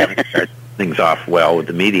 Yeah. Start things off well with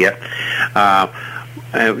the media.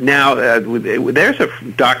 Now, there's a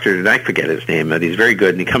doctor, and I forget his name, but he's very good,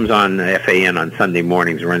 and he comes on FAN on Sunday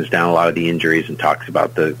mornings and runs down a lot of the injuries and talks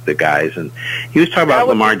about the guys. And he was talking about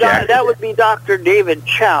Lamar Jackson. That would be Dr. David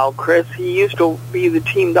Chow, Chris. He used to be the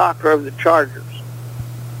team doctor of the Chargers.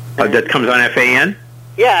 That comes on FAN?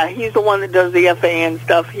 Yeah, he's the one that does the FAN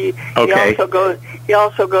stuff. He also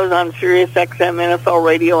goes on Sirius XM NFL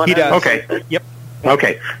Radio. And he does. Okay. Yep.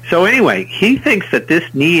 Okay. So anyway, he thinks that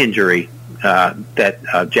this knee injury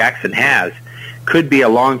that Jackson has could be a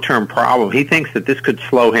long-term problem. He thinks that this could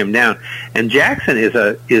slow him down. And Jackson is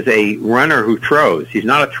a runner who throws. He's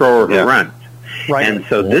not a thrower who runs. Right. And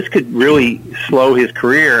so this could really slow his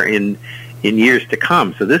career in years to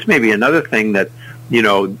come. So this may be another thing that, you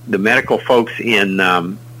know, the medical folks in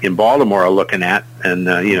Baltimore are looking at and,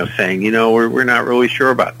 saying, we're not really sure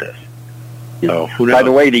about this. So who knows? By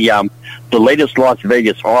the way, the latest Las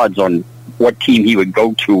Vegas odds on what team he would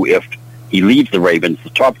go to if he leaves the Ravens, the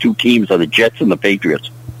top two teams are the Jets and the Patriots.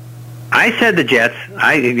 I said the Jets.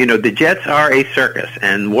 The Jets are a circus,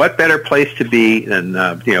 and what better place to be than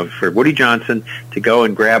for Woody Johnson to go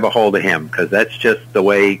and grab a hold of him, because that's just the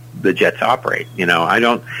way the Jets operate. I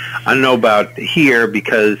don't know about here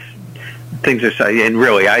because things are so. And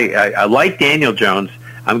really, I like Daniel Jones.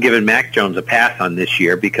 I'm giving Mac Jones a pass on this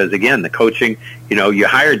year because, again, the coaching, you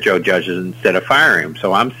hired Joe Judge instead of firing him.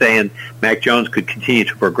 So I'm saying Mac Jones could continue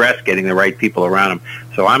to progress, getting the right people around him.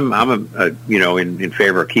 So I'm in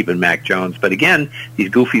favor of keeping Mac Jones. But again, these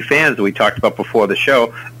goofy fans that we talked about before the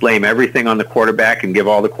show blame everything on the quarterback and give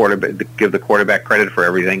the quarterback credit for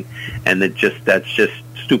everything, and that's just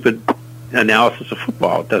stupid analysis of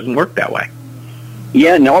football. It doesn't work that way.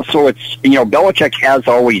 Yeah, and also it's, Belichick has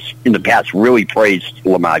always in the past really praised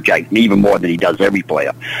Lamar Jackson, even more than he does every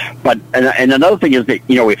player. But, and another thing is that,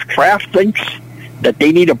 if Kraft thinks that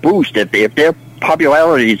they need a boost, if their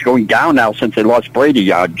popularity is going down now since they lost Brady,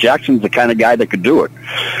 Jackson's the kind of guy that could do it.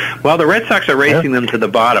 Well, the Red Sox are racing them to the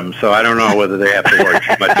bottom, so I don't know whether they have to worry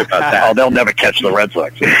too much about that. Oh, they'll never catch the Red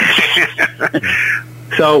Sox.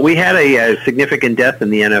 So we had a significant death in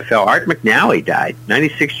the NFL. Art McNally died,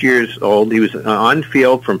 96 years old. He was on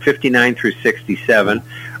field from 59 through 67,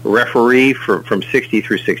 referee from 60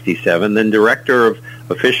 through 67, then director of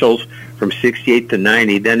officials from 68 to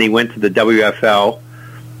 90. Then he went to the WFL.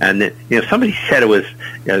 And somebody said it was.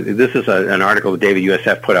 This is an article that David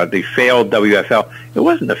USF put out. The failed WFL. It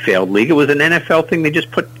wasn't a failed league. It was an NFL thing they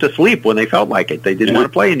just put to sleep when they felt like it. They didn't want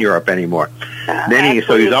to play in Europe anymore. Then he was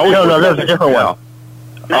always that was a different one.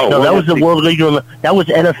 No, that was the World League. That was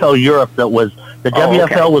NFL Europe. That was the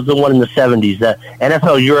WFL was the one in the 70s. That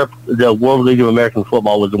NFL Europe, the World League of American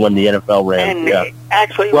Football, was the one the NFL ran. And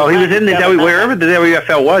actually, he was in the wherever the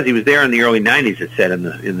WFL was. He was there in the early 90s. It said in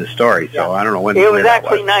the story. So I don't know when. It was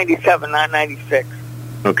actually 97, not 96.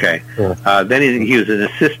 Okay. Then he was an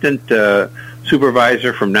assistant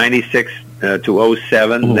supervisor from 96 to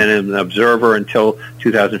 07. Then an observer until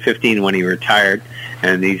 2015 when he retired.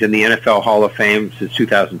 And he's in the NFL Hall of Fame since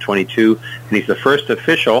 2022, and he's the first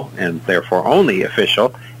official, and therefore only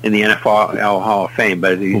official, in the NFL Hall of Fame.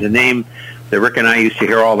 But he's a name that Rick and I used to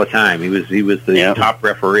hear all the time. He was the top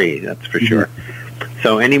referee, that's for sure.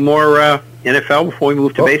 So any more NFL before we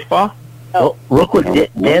move to baseball? Well, real quick,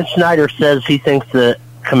 Dan Snyder says he thinks the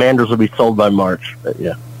Commanders will be sold by March. But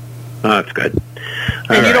Oh, that's good.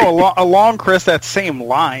 And along, Chris, that same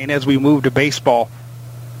line as we move to baseball,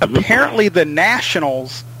 apparently the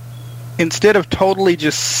Nationals, instead of totally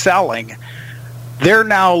just selling, they're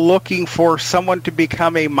now looking for someone to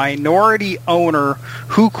become a minority owner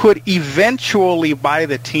who could eventually buy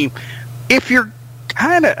the team. If you're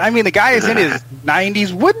the guy is in his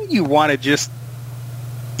 90s, wouldn't you want to just,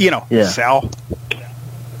 sell?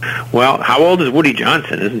 Well, how old is Woody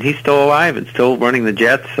Johnson? Isn't he still alive and still running the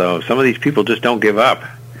Jets? So some of these people just don't give up.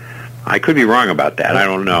 I could be wrong about that. I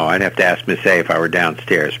don't know. I'd have to ask Miss A if I were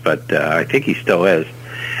downstairs, but I think he still is.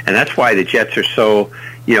 And that's why the Jets are so,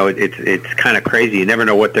 it's kind of crazy. You never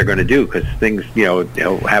know what they're going to do because things, they'll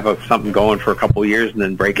have something going for a couple of years and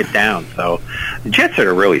then break it down. So the Jets are in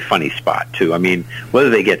a really funny spot, too. I mean, whether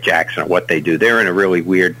they get Jackson or what they do, they're in a really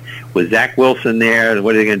weird, with Zach Wilson there,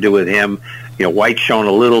 what are they going to do with him? White's shown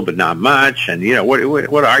a little, but not much. And, what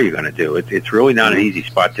are you going to do? It's really not an easy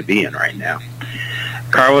spot to be in right now.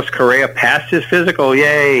 Carlos Correa passed his physical,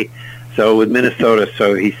 yay! So with Minnesota,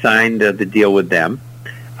 so he signed the deal with them.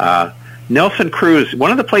 Nelson Cruz,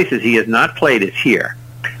 one of the places he has not played is here.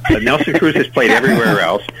 But Nelson Cruz has played everywhere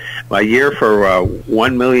else. A year for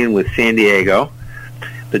 $1 million with San Diego.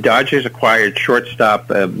 The Dodgers acquired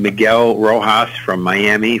shortstop Miguel Rojas from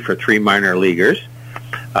Miami for 3 minor leaguers.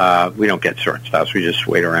 We don't get shortstops; we just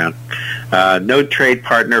wait around. No trade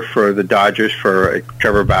partner for the Dodgers for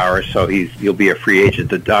Trevor Bauer, so he'll be a free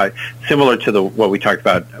agent. Similar to what we talked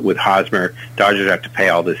about with Hosmer, Dodgers have to pay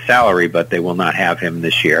all this salary, but they will not have him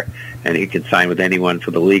this year, and he can sign with anyone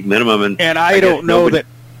for the league minimum. And I don't know that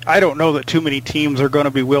too many teams are going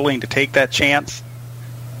to be willing to take that chance.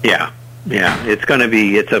 Yeah,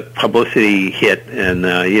 it's a publicity hit, and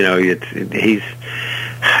I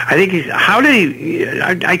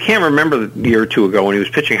can't remember a year or two ago when he was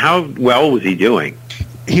pitching. How well was he doing?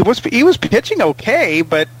 He was pitching okay,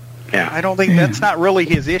 but I don't think that's not really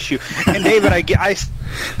his issue. And David, I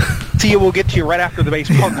see we'll get to you right after the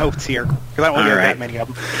baseball notes here, because I don't have that many of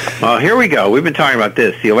them. Well, here we go. We've been talking about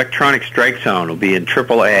this. The electronic strike zone will be in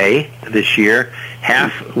AAA this year.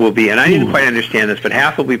 Half will be, and I didn't quite understand this, but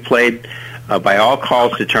half will be played by all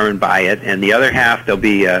calls determined by it, and the other half there'll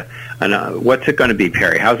be what's it going to be,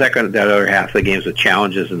 Perry? How's that going? That other half of the games with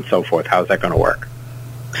challenges and so forth. How's that going to work?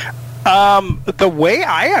 The way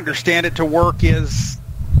I understand it to work is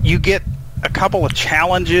you get a couple of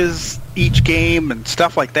challenges each game and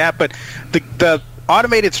stuff like that, but the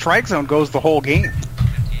automated strike zone goes the whole game.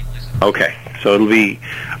 Okay, so it'll be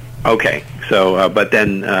okay. So, but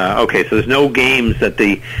then so there's no games in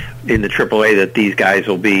the AAA that these guys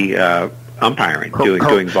will be umpiring,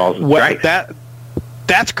 doing balls and strikes.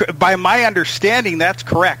 That's by my understanding. That's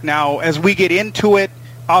correct. Now, as we get into it,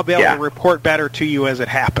 I'll be able to report better to you as it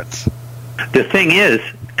happens. The thing is,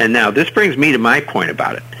 and now this brings me to my point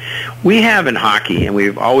about it. We have in hockey, and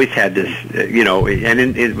we've always had this, and the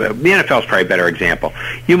NFL is probably a better example.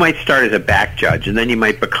 You might start as a back judge, and then you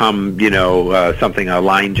might become, a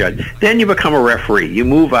line judge. Then you become a referee. You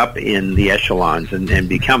move up in the echelons and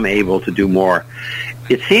become able to do more.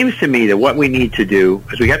 It seems to me that what we need to do,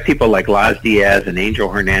 because we got people like Laz Diaz and Angel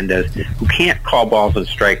Hernandez who can't call balls and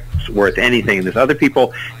strikes worth anything. There's other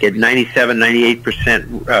people get 97,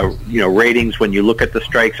 98% ratings when you look at the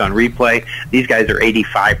strikes on replay. These guys are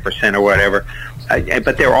 85% or whatever,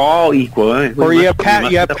 but they're all equal. Or you have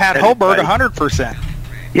Pat Hobart 100%.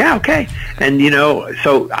 Yeah, okay. And,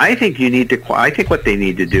 so I think I think what they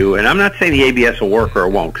need to do, and I'm not saying the ABS will work or it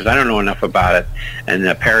won't, because I don't know enough about it, and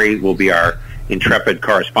Perry will be our intrepid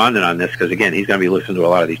correspondent on this, because again, he's going to be listening to a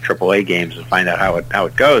lot of these AAA games and find out how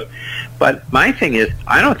it goes. But my thing is,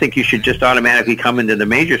 I don't think you should just automatically come into the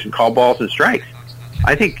majors and call balls and strikes.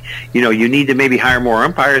 I think you need to maybe hire more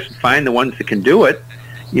umpires and find the ones that can do it.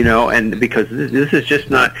 And because this is just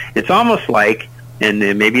not. It's almost like, and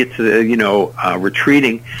maybe it's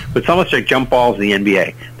retreating, but it's almost like jump balls in the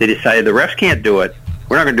NBA. They decided the refs can't do it.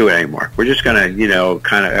 We're not going to do it anymore. We're just going to,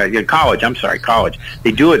 college.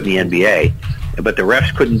 They do it in the NBA, but the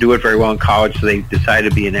refs couldn't do it very well in college, so they decided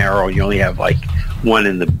to be an arrow. You only have like one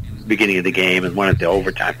in the beginning of the game and one at the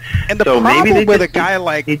overtime. And the problem with a guy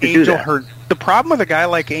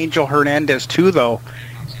like Angel Hernandez too, though,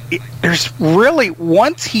 there's really,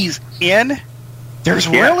 once he's in, there's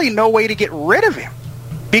really no way to get rid of him.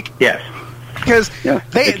 Yes. Because I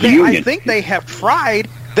think they have tried.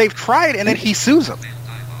 They've tried, and then he sues them.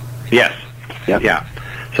 Yes. Yeah.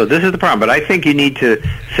 So this is the problem. But I think you need to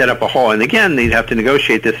set up a whole, and again, they'd have to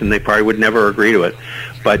negotiate this, and they probably would never agree to it.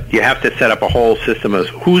 But you have to set up a whole system of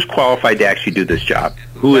who's qualified to actually do this job,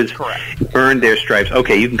 who has earned their stripes.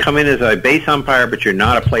 Okay, you can come in as a base umpire, but you're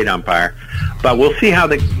not a plate umpire. But we'll see how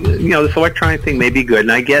this electronic thing may be good.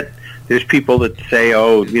 And I get there's people that say,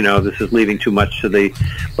 this is leaving too much to the.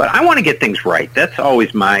 But I want to get things right. That's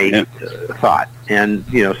always my thought. And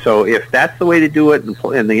so if that's the way to do it,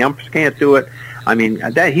 and the umpires can't do it. I mean,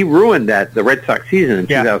 that he ruined the Red Sox season in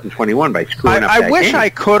 2021 by screwing up that game. I wish I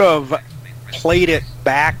could have played it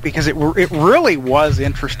back, because it really was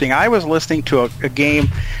interesting. I was listening to a game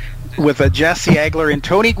with Jesse Agler and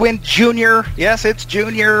Tony Gwynn Jr. Yes, it's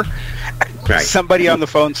Jr. Right. Somebody on the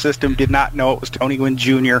phone system did not know it was Tony Gwynn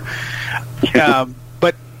Jr.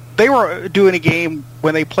 But they were doing a game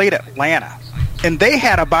when they played Atlanta. And they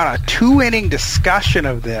had about a 2-inning discussion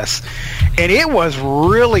of this, and it was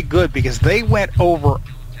really good because they went over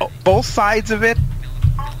both sides of it.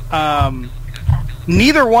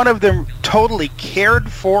 Neither one of them totally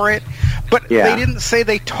cared for it, but they didn't say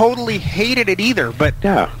they totally hated it either. But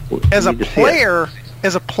as a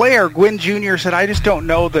player, Gwynn Jr. said, "I just don't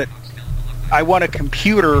know that I want a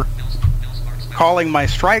computer calling my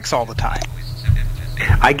strikes all the time."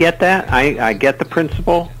 I get that. I get the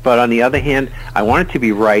principle, but on the other hand, I want it to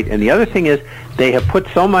be right. And the other thing is, they have put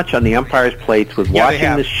so much on the umpires' plates with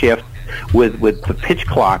watching the shift, with the pitch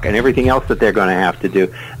clock and everything else that they're going to have to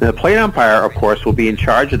do. And the plate umpire, of course, will be in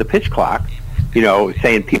charge of the pitch clock,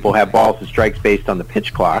 saying people have balls and strikes based on the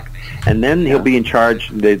pitch clock. And then he'll be in charge,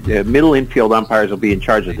 the middle infield umpires will be in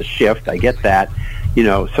charge of the shift. I get that.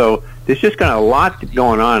 So there's just got a lot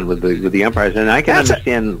going on with the umpires, and I can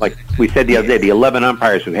understand, like we said the other day, the 11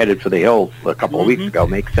 umpires who headed for the hills a couple of weeks ago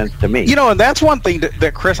makes sense to me. And that's one thing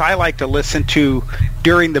that Chris, I like to listen to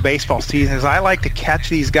during the baseball season is I like to catch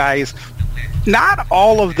these guys. Not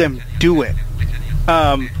all of them do it.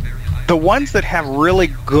 The ones that have really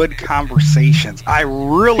good conversations, I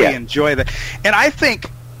really enjoy that, and I think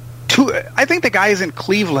the guys in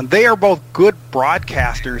Cleveland, they are both good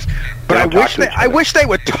broadcasters, but I wish they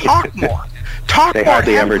would talk more.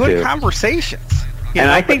 Have good conversations.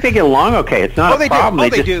 I think they get along okay. It's not a problem.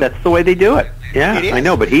 That's the way they do it. Yeah, I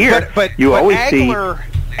know. But here, you always see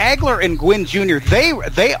Agler and Gwynn Jr.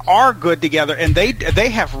 They are good together, and they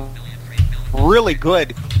have really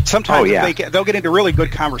good. Sometimes they'll get into really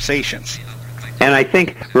good conversations. And I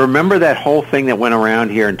think, remember that whole thing that went around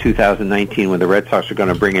here in 2019 when the Red Sox are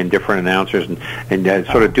going to bring in different announcers and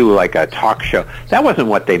sort of do like a talk show? That wasn't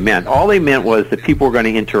what they meant. All they meant was that people were going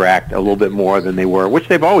to interact a little bit more than they were, which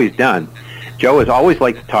they've always done. Joe has always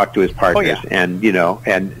liked to talk to his partners, and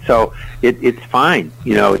so it's fine.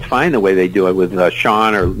 It's fine the way they do it with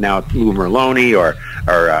Sean or now Lou Merlone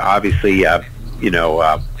or obviously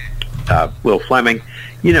Will Fleming.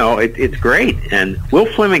 It's great. And Will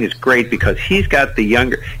Fleming is great because he's got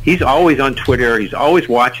he's always on Twitter, he's always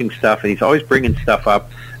watching stuff, and he's always bringing stuff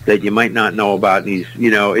up that you might not know about. And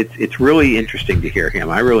it's really interesting to hear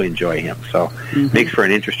him. I really enjoy him. So it makes for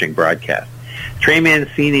an interesting broadcast. Trey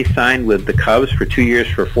Mancini signed with the Cubs for 2 years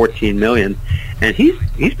for $14 million, and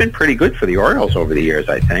he's been pretty good for the Orioles over the years,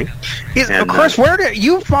 I think. Chris, where do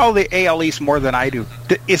you follow the AL East more than I do?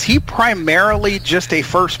 Is he primarily just a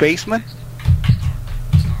first baseman?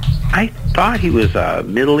 I thought he was a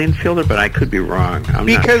middle infielder, but I could be wrong. I'm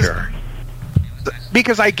not sure.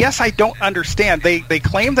 Because I guess I don't understand. They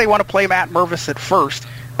claim they want to play Matt Mervis at first,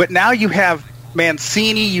 but now you have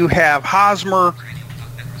Mancini, you have Hosmer.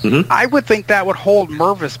 I would think that would hold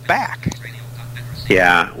Mervis back.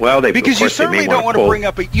 Yeah, well, because you certainly don't want to bring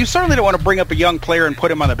up a young player and put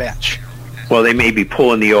him on the bench. Well, they may be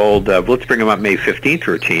pulling the old let's bring him up May 15th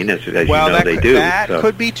routine, as they do. That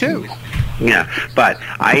could be too. Yeah, but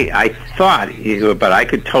I thought, but I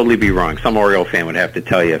could totally be wrong. Some Oriole fan would have to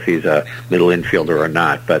tell you if he's a middle infielder or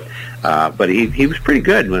not. But he was pretty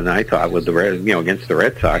good when I thought with against the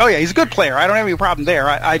Red Sox. Oh yeah, he's a good player. I don't have any problem there.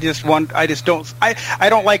 I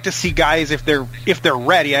don't like to see guys if they're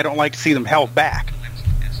ready. I don't like to see them held back.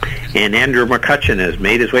 And Andrew McCutchen has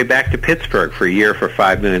made his way back to Pittsburgh for a year for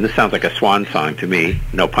 $5 million. This sounds like a swan song to me,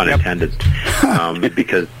 no pun intended,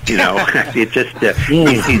 because it just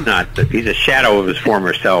he's a shadow of his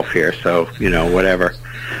former self here. So whatever.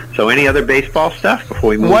 So any other baseball stuff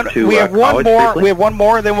before we move to we have college? We have one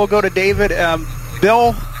more, then we'll go to David.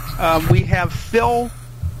 Bill, we have Phil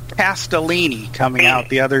Castellini coming out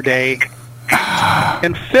the other day,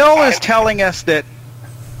 and Phil is telling us that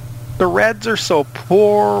the Reds are so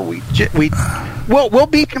poor. We'll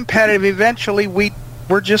be competitive eventually.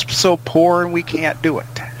 We're just so poor and we can't do it.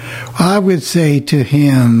 I would say to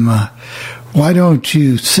him, why don't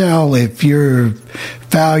you sell if your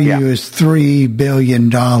value is $3 billion?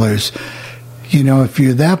 If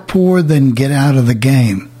you're that poor, then get out of the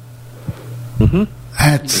game.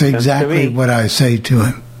 That's exactly what I say to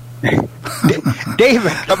him.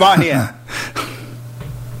 David, come on in.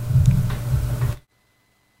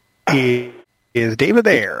 Is David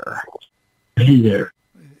there? He's there.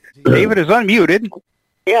 David is unmuted.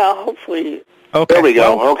 Yeah, hopefully. Okay. There we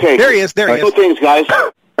go. Okay. There he is. Two things, guys.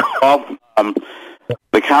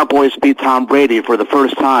 The Cowboys beat Tom Brady for the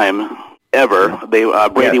first time ever.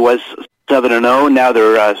 Brady was 7-0. Now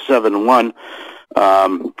they're 7-1.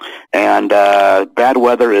 And bad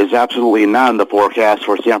weather is absolutely not in the forecast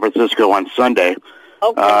for San Francisco on Sunday.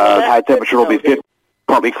 Okay, high temperature will be 50.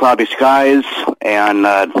 Partly cloudy skies, and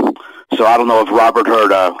so I don't know if Robert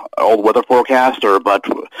heard old weather forecast but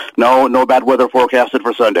no bad weather forecasted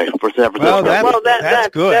for Sunday for San Francisco. That's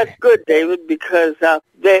good. That's good, David, because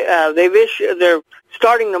they're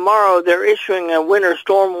starting tomorrow. They're issuing a winter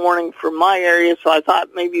storm warning for my area, so I thought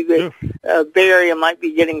maybe the Bay Area might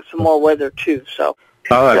be getting some more weather too. So.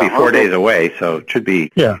 Oh, that'd be 4 days away, so it should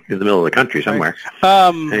be in the middle of the country somewhere.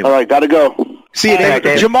 Anyway. All right, gotta go. See you,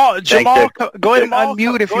 David. Jamal, go ahead and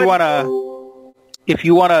unmute if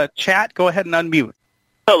you wanna chat. Go ahead and unmute.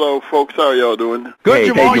 Hello, folks. How are y'all doing? Good,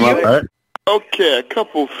 Jamal. Okay, a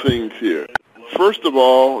couple things here. First of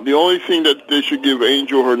all, the only thing that they should give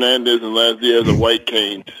Angel Hernandez and Lance Diaz are white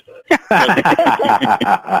canes.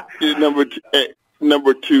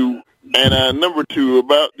 Number two. And number two,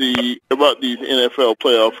 about these NFL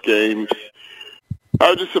playoff games, I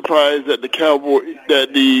was just surprised that the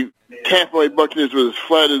Tampa Bay Buccaneers were as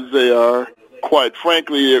flat as they are, quite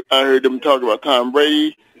frankly, I heard them talk about Tom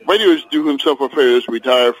Brady. Brady was do himself a favor to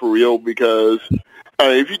retire for real because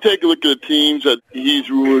if you take a look at the teams that he's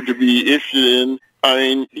rumored to be interested in, I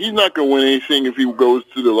mean, he's not going to win anything if he goes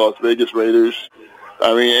to the Las Vegas Raiders.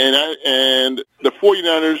 I mean, and the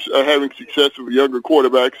 49ers are having success with younger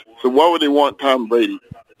quarterbacks, so why would they want Tom Brady?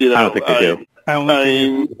 You know, I don't think they do. I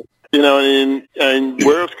mean, you know, and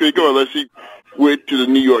where else could he go unless he went to the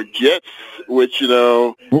New York Jets, which, you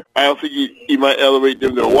know, I don't think he might elevate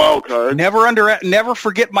them to a wild card. Never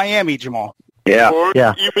forget Miami, Jamal. Yeah. Or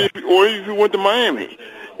even if he went to Miami.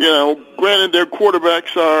 You know, granted their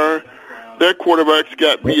quarterbacks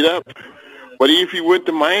got beat up. But if he went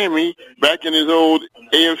to Miami back in his old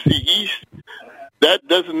AFC East, that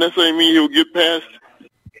doesn't necessarily mean he'll get past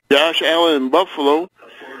Josh Allen in Buffalo.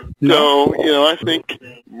 No. So, you know, I think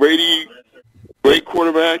Brady, great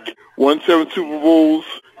quarterback, won 7 Super Bowls.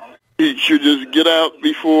 He should just get out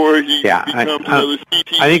before he becomes another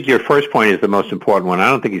CT. I think your first point is the most important one. I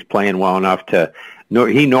don't think he's playing well enough to.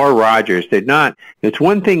 Nor Rodgers did not. It's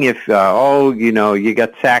one thing if you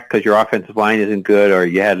got sacked because your offensive line isn't good, or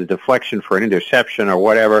you had a deflection for an interception or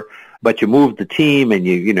whatever, but you moved the team, and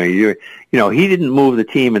he didn't move the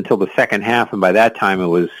team until the second half, and by that time it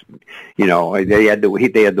was, they had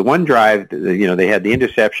the one drive, they had the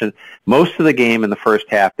interception. Most of the game in the first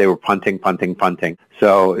half they were punting.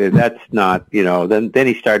 So that's not, then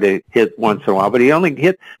he started to hit once in a while, but he only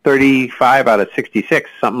hit 35 out of 66,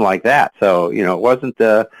 something like that. So, it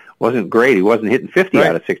wasn't great. He wasn't hitting 50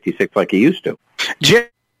 out of 66 like he used to.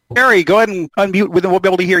 Jerry, go ahead and unmute, we'll be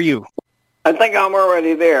able to hear you. I think I'm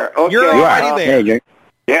already there. Okay. You're already there. Hey,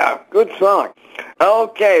 yeah, good song.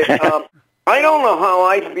 Okay, I don't know how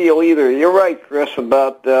I feel either. You're right, Chris,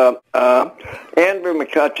 about Andrew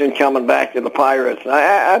McCutchen coming back to the Pirates. I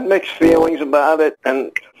have mixed feelings about it,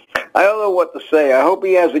 and I don't know what to say. I hope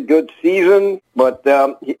he has a good season, but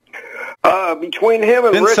between him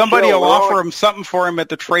and then Rich somebody Hill, will offer him something for him at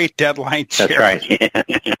the trade deadline. That's right.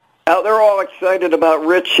 They're all excited about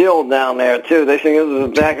Rich Hill down there, too. They think this is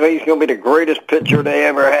exactly, he's going to be the greatest pitcher they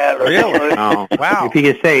ever had. Really? Oh, wow. If you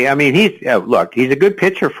could say, I mean, he's a good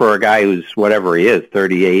pitcher for a guy who's whatever he is,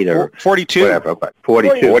 38 or 42. Whatever, but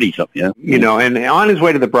 42. 40 something, yeah. And on his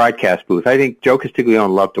way to the broadcast booth, I think Joe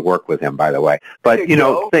Castiglione loved to work with him, by the way. But,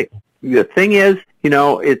 the thing is,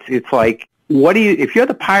 it's like, if you're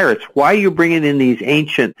the Pirates, why are you bringing in these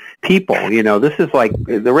ancient people? This is like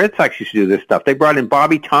the Red Sox used to do this stuff. They brought in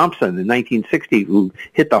Bobby Thompson in 1960, who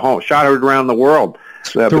hit the home, shot it around the world.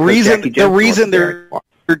 The reason they're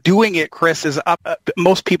doing it, Chris, is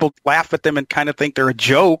most people laugh at them and kind of think they're a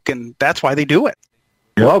joke, and that's why they do it.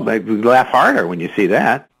 Well, they laugh harder when you see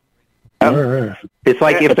that. It's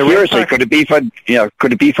like if the seriously, could it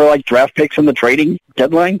be for like draft picks in the trading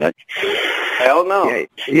deadline? Hell no.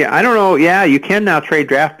 Yeah, I don't know. Yeah, you can now trade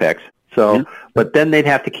draft picks. So, but then they'd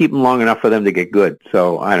have to keep them long enough for them to get good.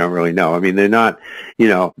 So I don't really know. I mean, they're not.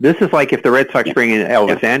 This is like if the Red Sox bring in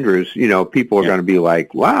Elvis Andrews. People are going to be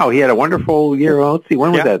like, "Wow, he had a wonderful year." Well, let's see,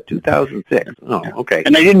 when was that? 2006. Oh, okay.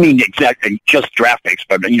 And they didn't mean exactly just draft picks,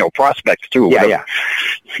 but prospects too.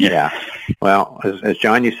 Yeah. Well, as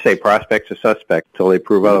John used to say, prospects are suspects until they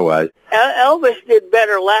prove otherwise. Elvis did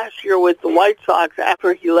better last year with the White Sox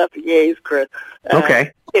after he left the A's, Chris.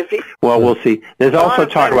 Okay. We'll see. There's also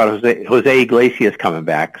talk about Jose Iglesias coming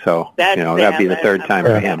back, so that'd be the third time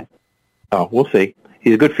for him. Oh, we'll see.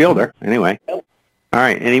 He's a good fielder, anyway. All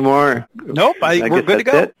right. Any more? Nope. We're good to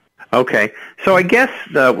go. It. Okay. So I guess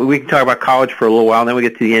we can talk about college for a little while, and then we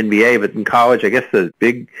get to the NBA. But in college, I guess the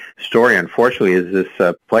big story, unfortunately, is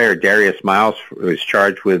this player, Darius Miles, who was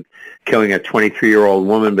charged with killing a 23-year-old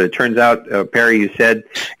woman. But it turns out, Perry, you said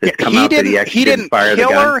it's come out that he actually didn't fire the gun.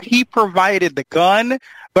 He didn't kill her. He provided the gun.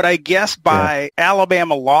 But I guess by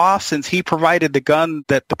Alabama law, since he provided the gun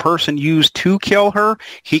that the person used to kill her,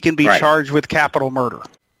 he can be charged with capital murder.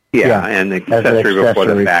 Yeah, and accessory before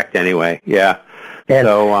the fact anyway. Yeah. And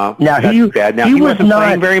so now that's bad. Now he wasn't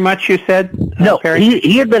playing very much, you said? No, Perry?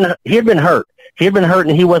 he had been hurt. He had been hurt,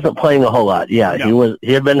 and he wasn't playing a whole lot. Yeah, no.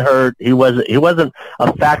 He had been hurt. He wasn't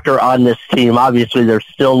a factor on this team. Obviously, they're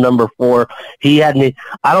still number 4. I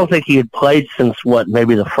don't think he had played since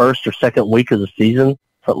maybe the first or second week of the season,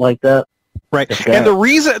 something like that. Right. And the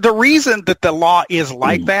reason that the law is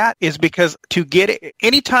like that is because to get it,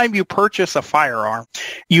 anytime you purchase a firearm,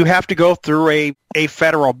 you have to go through a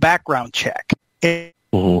federal background check. And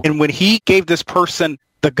when he gave this person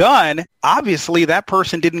the gun, obviously that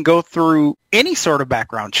person didn't go through any sort of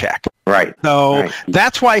background check. Right. So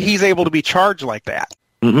that's why he's able to be charged like that.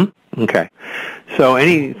 Mm-hmm. Okay. So,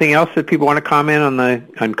 anything else that people want to comment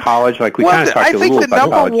on college? Like we kind of talked a little about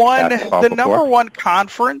college basketball before. Number one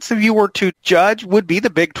conference, if you were to judge, would be the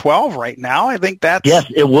Big 12 right now. I think that's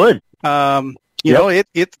it would. You know,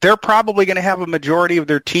 they're probably going to have a majority of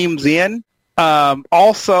their teams in.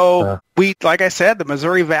 Like I said, the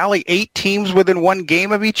Missouri Valley, 8 teams within one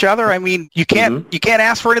game of each other. I mean, you can't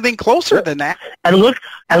ask for anything closer than that. And look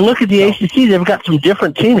at the ACC. They've got some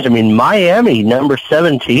different teams. I mean, Miami, number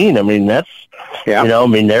 17. I mean, that's you know, I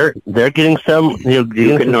mean, they're getting some.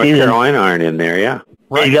 Duke and North Carolina aren't in there, yeah.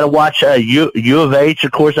 Right. You got to watch U of H,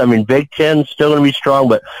 of course. I mean, Big Ten still going to be strong,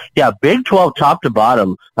 but yeah, Big 12 top to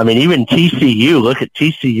bottom. I mean, even TCU. Look at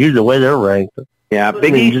TCU, the way they're ranked. Yeah,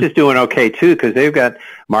 Big East is doing okay too because they've got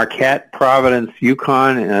Marquette, Providence,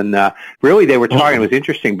 UConn, and really they were talking. It was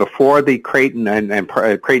interesting before the Creighton and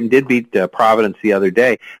Creighton did beat Providence the other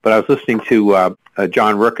day. But I was listening to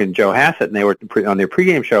John Rook and Joe Hassett, and they were on their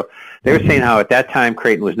pregame show. They were saying how at that time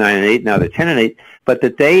Creighton was 9-8, now they're 10-8, but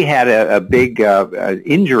that they had a big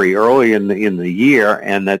injury early in the year,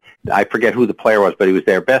 and that I forget who the player was, but he was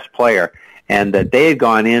their best player. And that they had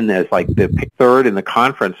gone in as like the third in the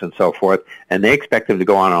conference and so forth, and they expect them to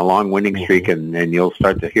go on a long winning streak, and you'll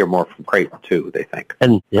start to hear more from Creighton too, they think.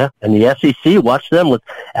 And the SEC, watch them with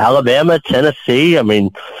Alabama, Tennessee. I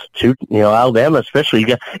mean, Alabama especially.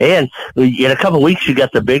 And in a couple of weeks, you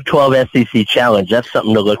got the Big 12 SEC Challenge. That's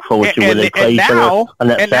something to look forward to when they play each other on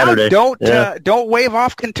that Saturday. Now don't wave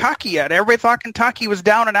off Kentucky yet. Everybody thought Kentucky was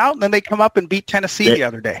down and out, and then they come up and beat Tennessee the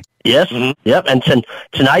other day. Yes, yep. And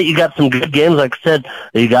tonight you got some good games. Like I said,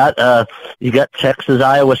 you got Texas,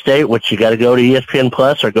 Iowa State, which you got to go to ESPN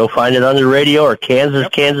Plus or go find it on the radio, or Kansas,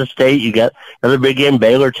 Kansas State. You got another big game,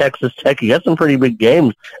 Baylor, Texas Tech. You got some pretty big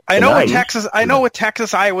games. I know with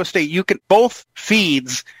Texas, Iowa State, you can both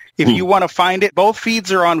feeds if you want to find it. Both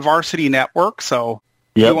feeds are on Varsity Network, so.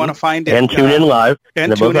 Yep. You want to find it and tune in live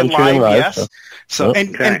and tune in live, yes. So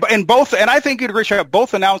and both, and I think you'd agree,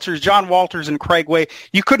 both announcers, John Walters and Craig Way,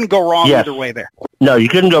 you couldn't go wrong either way there. No, you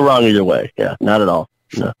couldn't go wrong either way. Yeah, not at all.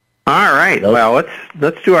 No. All right. Nope. Well,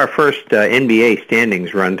 let's do our first NBA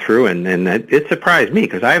standings run through, and it surprised me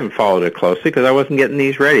because I haven't followed it closely because I wasn't getting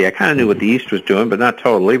these ready. I kind of knew what the East was doing, but not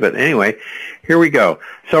totally. But anyway, here we go.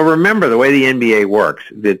 So remember the way the NBA works.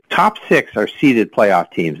 The top 6 are seeded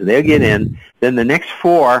playoff teams, and they'll get in. Then the next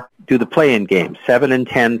 4 do the play-in games. 7 and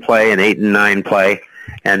 10 play, and 8 and 9 play.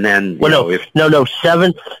 And then,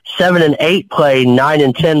 7 and 8 play, 9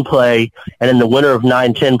 and 10 play, and then the winner of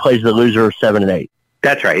 9-10 plays the loser of 7 and 8.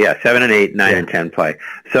 That's right, yeah, 7 and 8, 9 and 10 play.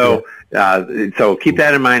 So, so keep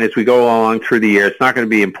that in mind as we go along through the year. It's not going to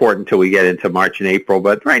be important until we get into March and April,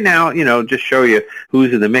 but right now, just show you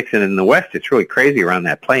who's in the mix. And in the West, it's really crazy around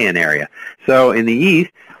that play-in area. So in the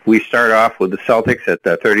East, we start off with the Celtics at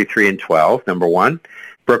 33-12, number 1.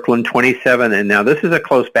 Brooklyn 27, and now this is a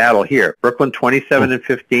close battle here. Brooklyn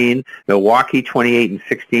 27-15, Milwaukee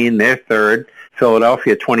 28-16, they're third.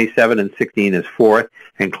 Philadelphia 27-16 is fourth,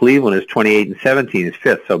 and Cleveland is 28-17 is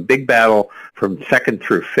fifth. So big battle from second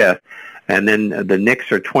through fifth. And then the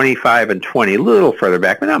Knicks are 25-20, a little further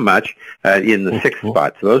back, but not much, in the sixth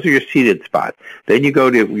spot. So those are your seeded spots. Then you go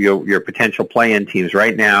to your potential play-in teams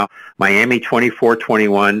right now. Miami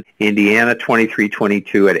 24-21, Indiana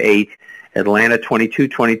 23-22 at 8. Atlanta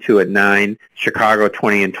 22-22 at 9, Chicago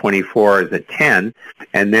 20-24 is at 10,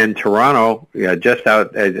 and then Toronto just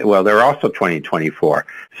out. Well, they're also 20-24.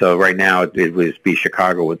 So right now it would be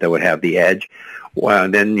Chicago that would have the edge. Well,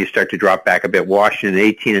 then you start to drop back a bit. Washington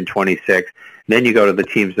 18-26. Then you go to the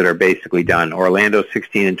teams that are basically done. Orlando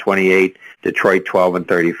 16-28, Detroit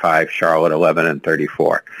 12-35, Charlotte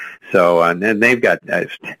 11-34. So and then they've got,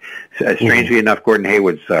 strangely enough, Gordon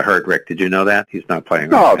Hayward's hurt. Rick, did you know that he's not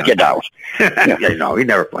playing? Right now. Get out! No, he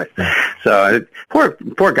never plays. So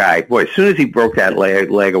poor guy. Boy, as soon as he broke that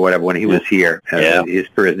leg or whatever when he was here, his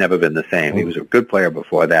career has never been the same. He was a good player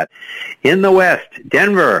before that. In the West,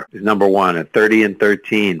 Denver is number 1 at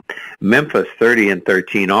 30-13. Memphis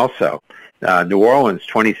 30-13 also. New Orleans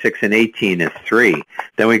 26-18 is 3.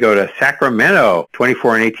 Then we go to Sacramento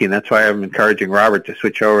 24-18. That's why I'm encouraging Robert to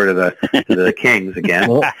switch over to the Kings again.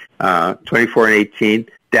 24-18.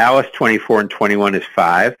 Dallas 24-21 is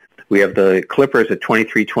 5. We have the Clippers at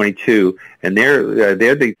 23-22, and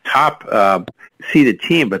they're the top seeded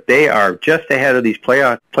team, but they are just ahead of these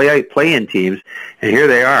play-in teams. And here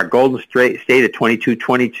they are: Golden State at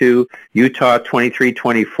 22-22, Utah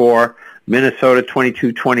 23-24. Minnesota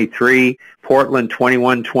 22-23, Portland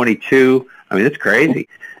 21-22. I mean, it's crazy.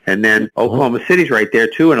 And then Oklahoma City's right there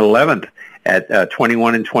too in 11th at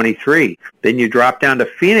 21-23. Then you drop down to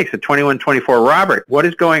Phoenix at 21-24. Robert, what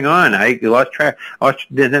is going on? I lost track. I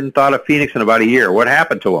didn't thought of Phoenix in about a year. What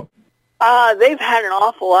happened to them? They've had an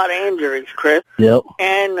awful lot of injuries, Chris. Yep.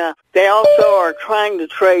 And they also are trying to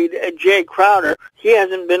trade Jay Crowder. He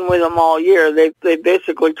hasn't been with them all year. They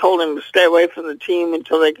basically told him to stay away from the team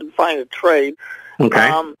until they can find a trade.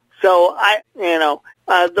 Okay. So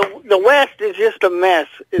the West is just a mess.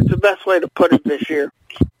 It's the best way to put it this year.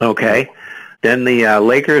 Okay. Then the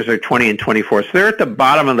Lakers are 20-24, so they're at the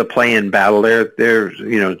bottom of the play-in battle. They're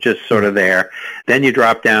just sort of there. Then you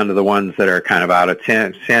drop down to the ones that are kind of out of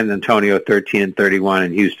San Antonio 13-31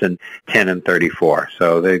 and Houston 10-34.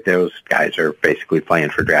 So those guys are basically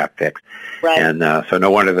playing for draft picks. Right. And so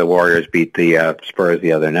no wonder the Warriors beat the Spurs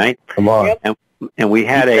the other night. Come on. Yep. And we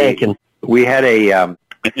had a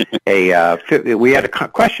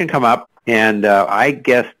question come up, and I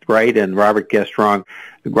guessed right and Robert guessed wrong.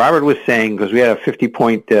 Robert was saying, because we had a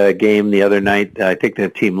 50-point game the other night, I think the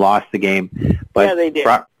team lost the game. But yeah, they did.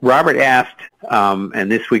 Robert asked,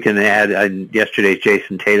 and this we can add yesterday's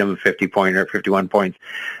Jason Tatum 50-pointer, 51 points,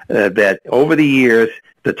 that over the years,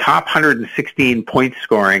 the top 116 point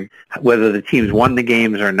scoring, whether the teams won the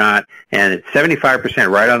games or not, and it's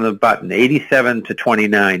 75% right on the button,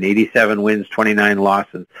 87-29, 87 wins, 29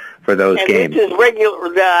 losses for those games. This is regular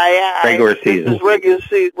season. This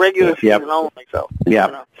is regular season only. So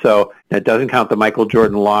yeah. So it doesn't count the Michael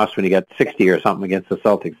Jordan loss when he got 60 or something against the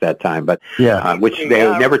Celtics that time. But which they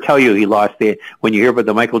never tell you he lost when you hear about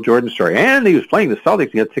the Michael Jordan story. And he was playing the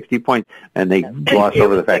Celtics, he got 60 points, and they glossed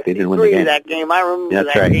over the fact they didn't win the game. That game, I remember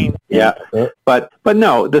That's right. Game. Yeah. But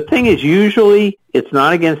no, the thing is usually it's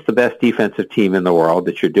not against the best defensive team in the world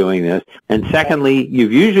that you're doing this. And secondly,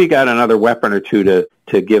 you've usually got another weapon or two to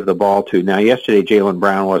give the ball to. Now, yesterday Jaylen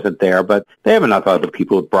Brown wasn't there, but they have enough other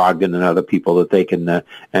people with Brogdon and other people that they can,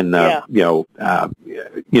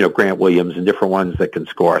 Grant Williams and different ones that can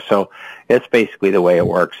score. So it's basically the way it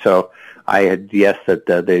works. So I had guessed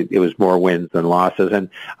that it was more wins than losses. And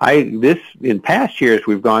in past years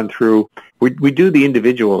we've gone through. We do the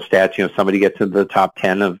individual stats, somebody gets into the top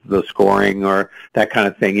 10 of the scoring or that kind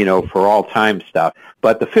of thing, for all-time stuff.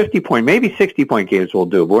 But the 50-point, maybe 60-point games we'll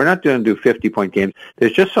do, but we're not going to do 50-point games.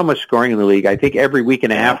 There's just so much scoring in the league. I think every week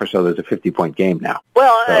and a half or so there's a 50-point game now.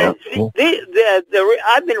 Well, I've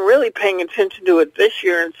been really paying attention to it this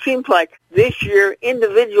year, and it seems like this year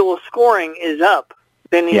individual scoring is up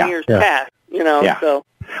than in years past, so.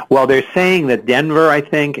 Well, they're saying that Denver, I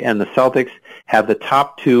think, and the Celtics have the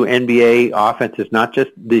top two NBA offenses, not just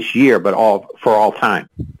this year, but for all time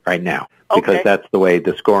right now, because that's the way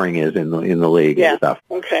the scoring is in the league and stuff.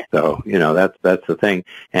 Okay. So that's the thing,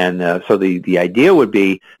 and so the idea would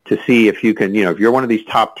be to see if you can, if you're one of these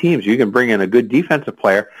top teams, you can bring in a good defensive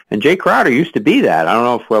player. And Jay Crowder used to be that. I don't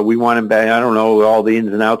know if we want him back. I don't know all the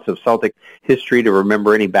ins and outs of Celtic history to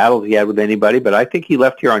remember any battles he had with anybody, but I think he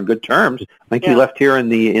left here on good terms. I think he left here in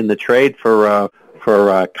the trade for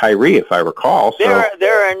Kyrie, if I recall. So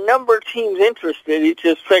there are a number of teams interested. It's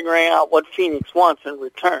just figuring out what Phoenix wants in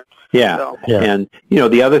return. Yeah. So. And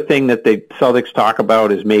the other thing that the Celtics talk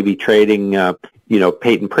about is maybe trading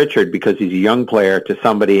Peyton Pritchard, because he's a young player, to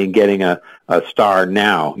somebody and getting a star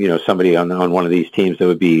now, somebody on one of these teams that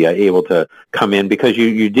would be able to come in, because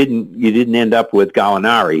you didn't end up with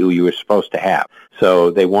Gallinari, who you were supposed to have.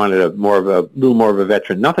 So they wanted a little more of a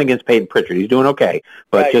veteran. Nothing against Peyton Pritchard. He's doing okay.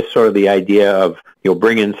 But just sort of the idea of,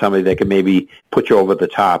 bring in somebody that can maybe put you over the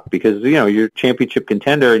top, because, you're a championship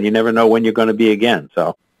contender and you never know when you're going to be again.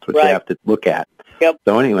 So that's what you have to look at. Yep.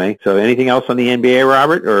 So anyway, anything else on the NBA,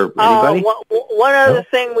 Robert, or anybody? One other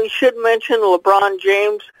thing we should mention, LeBron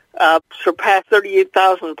James surpassed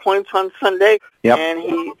 38,000 points on Sunday,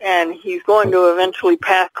 and he's going to eventually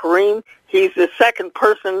pass Kareem. He's the second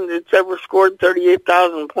person that's ever scored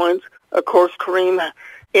 38,000 points. Of course, Kareem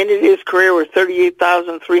ended his career with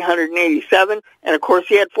 38,387, and of course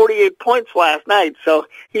he had 48 points last night, so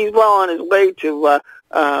he's well on his way to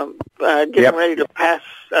getting ready to pass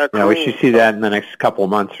Kareem. Yeah, we should see that in the next couple of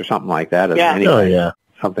months or something like that.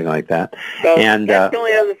 Something like that. So and that's the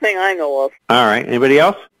only other thing I know of. All right. Anybody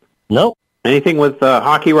else? Nope. Anything with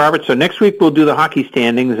hockey, Robert? So next week we'll do the hockey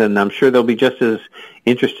standings, and I'm sure they'll be just as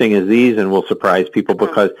interesting as these, and we'll surprise people,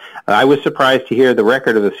 because I was surprised to hear the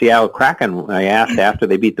record of the Seattle Kraken. I asked after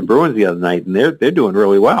they beat the Bruins the other night, and they're doing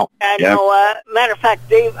really well. And matter of fact,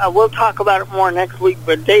 Dave, we'll talk about it more next week,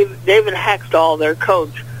 but David Hackstall, their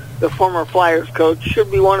coach, the former Flyers coach, should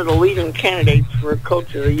be one of the leading candidates for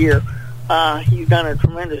Coach of the Year. He's done a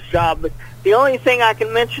tremendous job. But the only thing I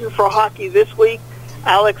can mention for hockey this week,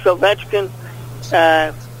 Alex Ovechkin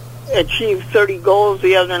achieved 30 goals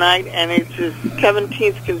the other night, and it's his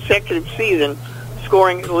 17th consecutive season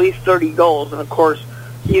scoring at least 30 goals. And, of course,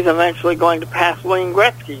 he's eventually going to pass Wayne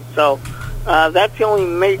Gretzky. So that's the only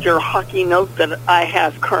major hockey note that I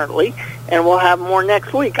have currently, and we'll have more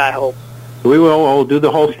next week, I hope. We will. We'll do the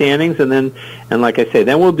whole standings, and like I say,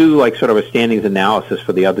 then we'll do like sort of a standings analysis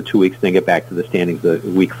for the other 2 weeks, and then get back to the standings the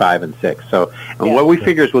week 5 and 6. So, what we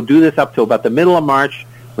figure is we'll do this up till about the middle of March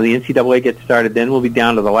when the NCAA gets started. Then we'll be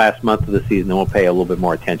down to the last month of the season, and we'll pay a little bit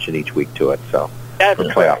more attention each week to it. So, for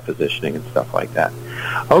playoff positioning and stuff like that.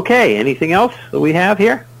 Okay. Anything else that we have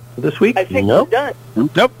here for this week? I think we're done.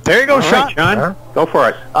 Nope. There you go, All Sean. right, Sean. Go for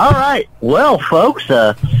it. All right. Well, folks,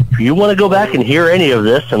 if you want to go back and hear any of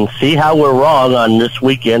this and see how we're wrong on this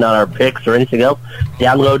weekend on our picks or anything else,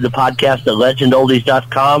 download the podcast at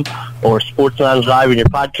legendoldies.com or Sports Lounge Live in your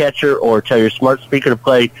podcatcher, or tell your smart speaker to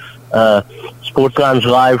play Sports Lounge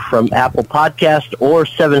Live from Apple Podcast or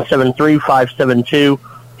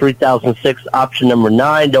 773-572-3006, option number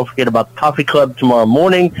 9. Don't forget about the Coffee Club tomorrow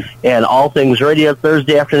morning, and All Things Radio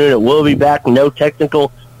Thursday afternoon. It will be back. No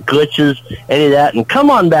technical glitches, any of that. And come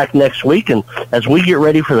on back next week, and as we get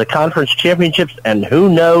ready for the conference championships, and who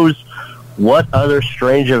knows what other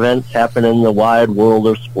strange events happen in the wide world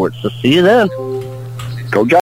of sports. So see you then. Go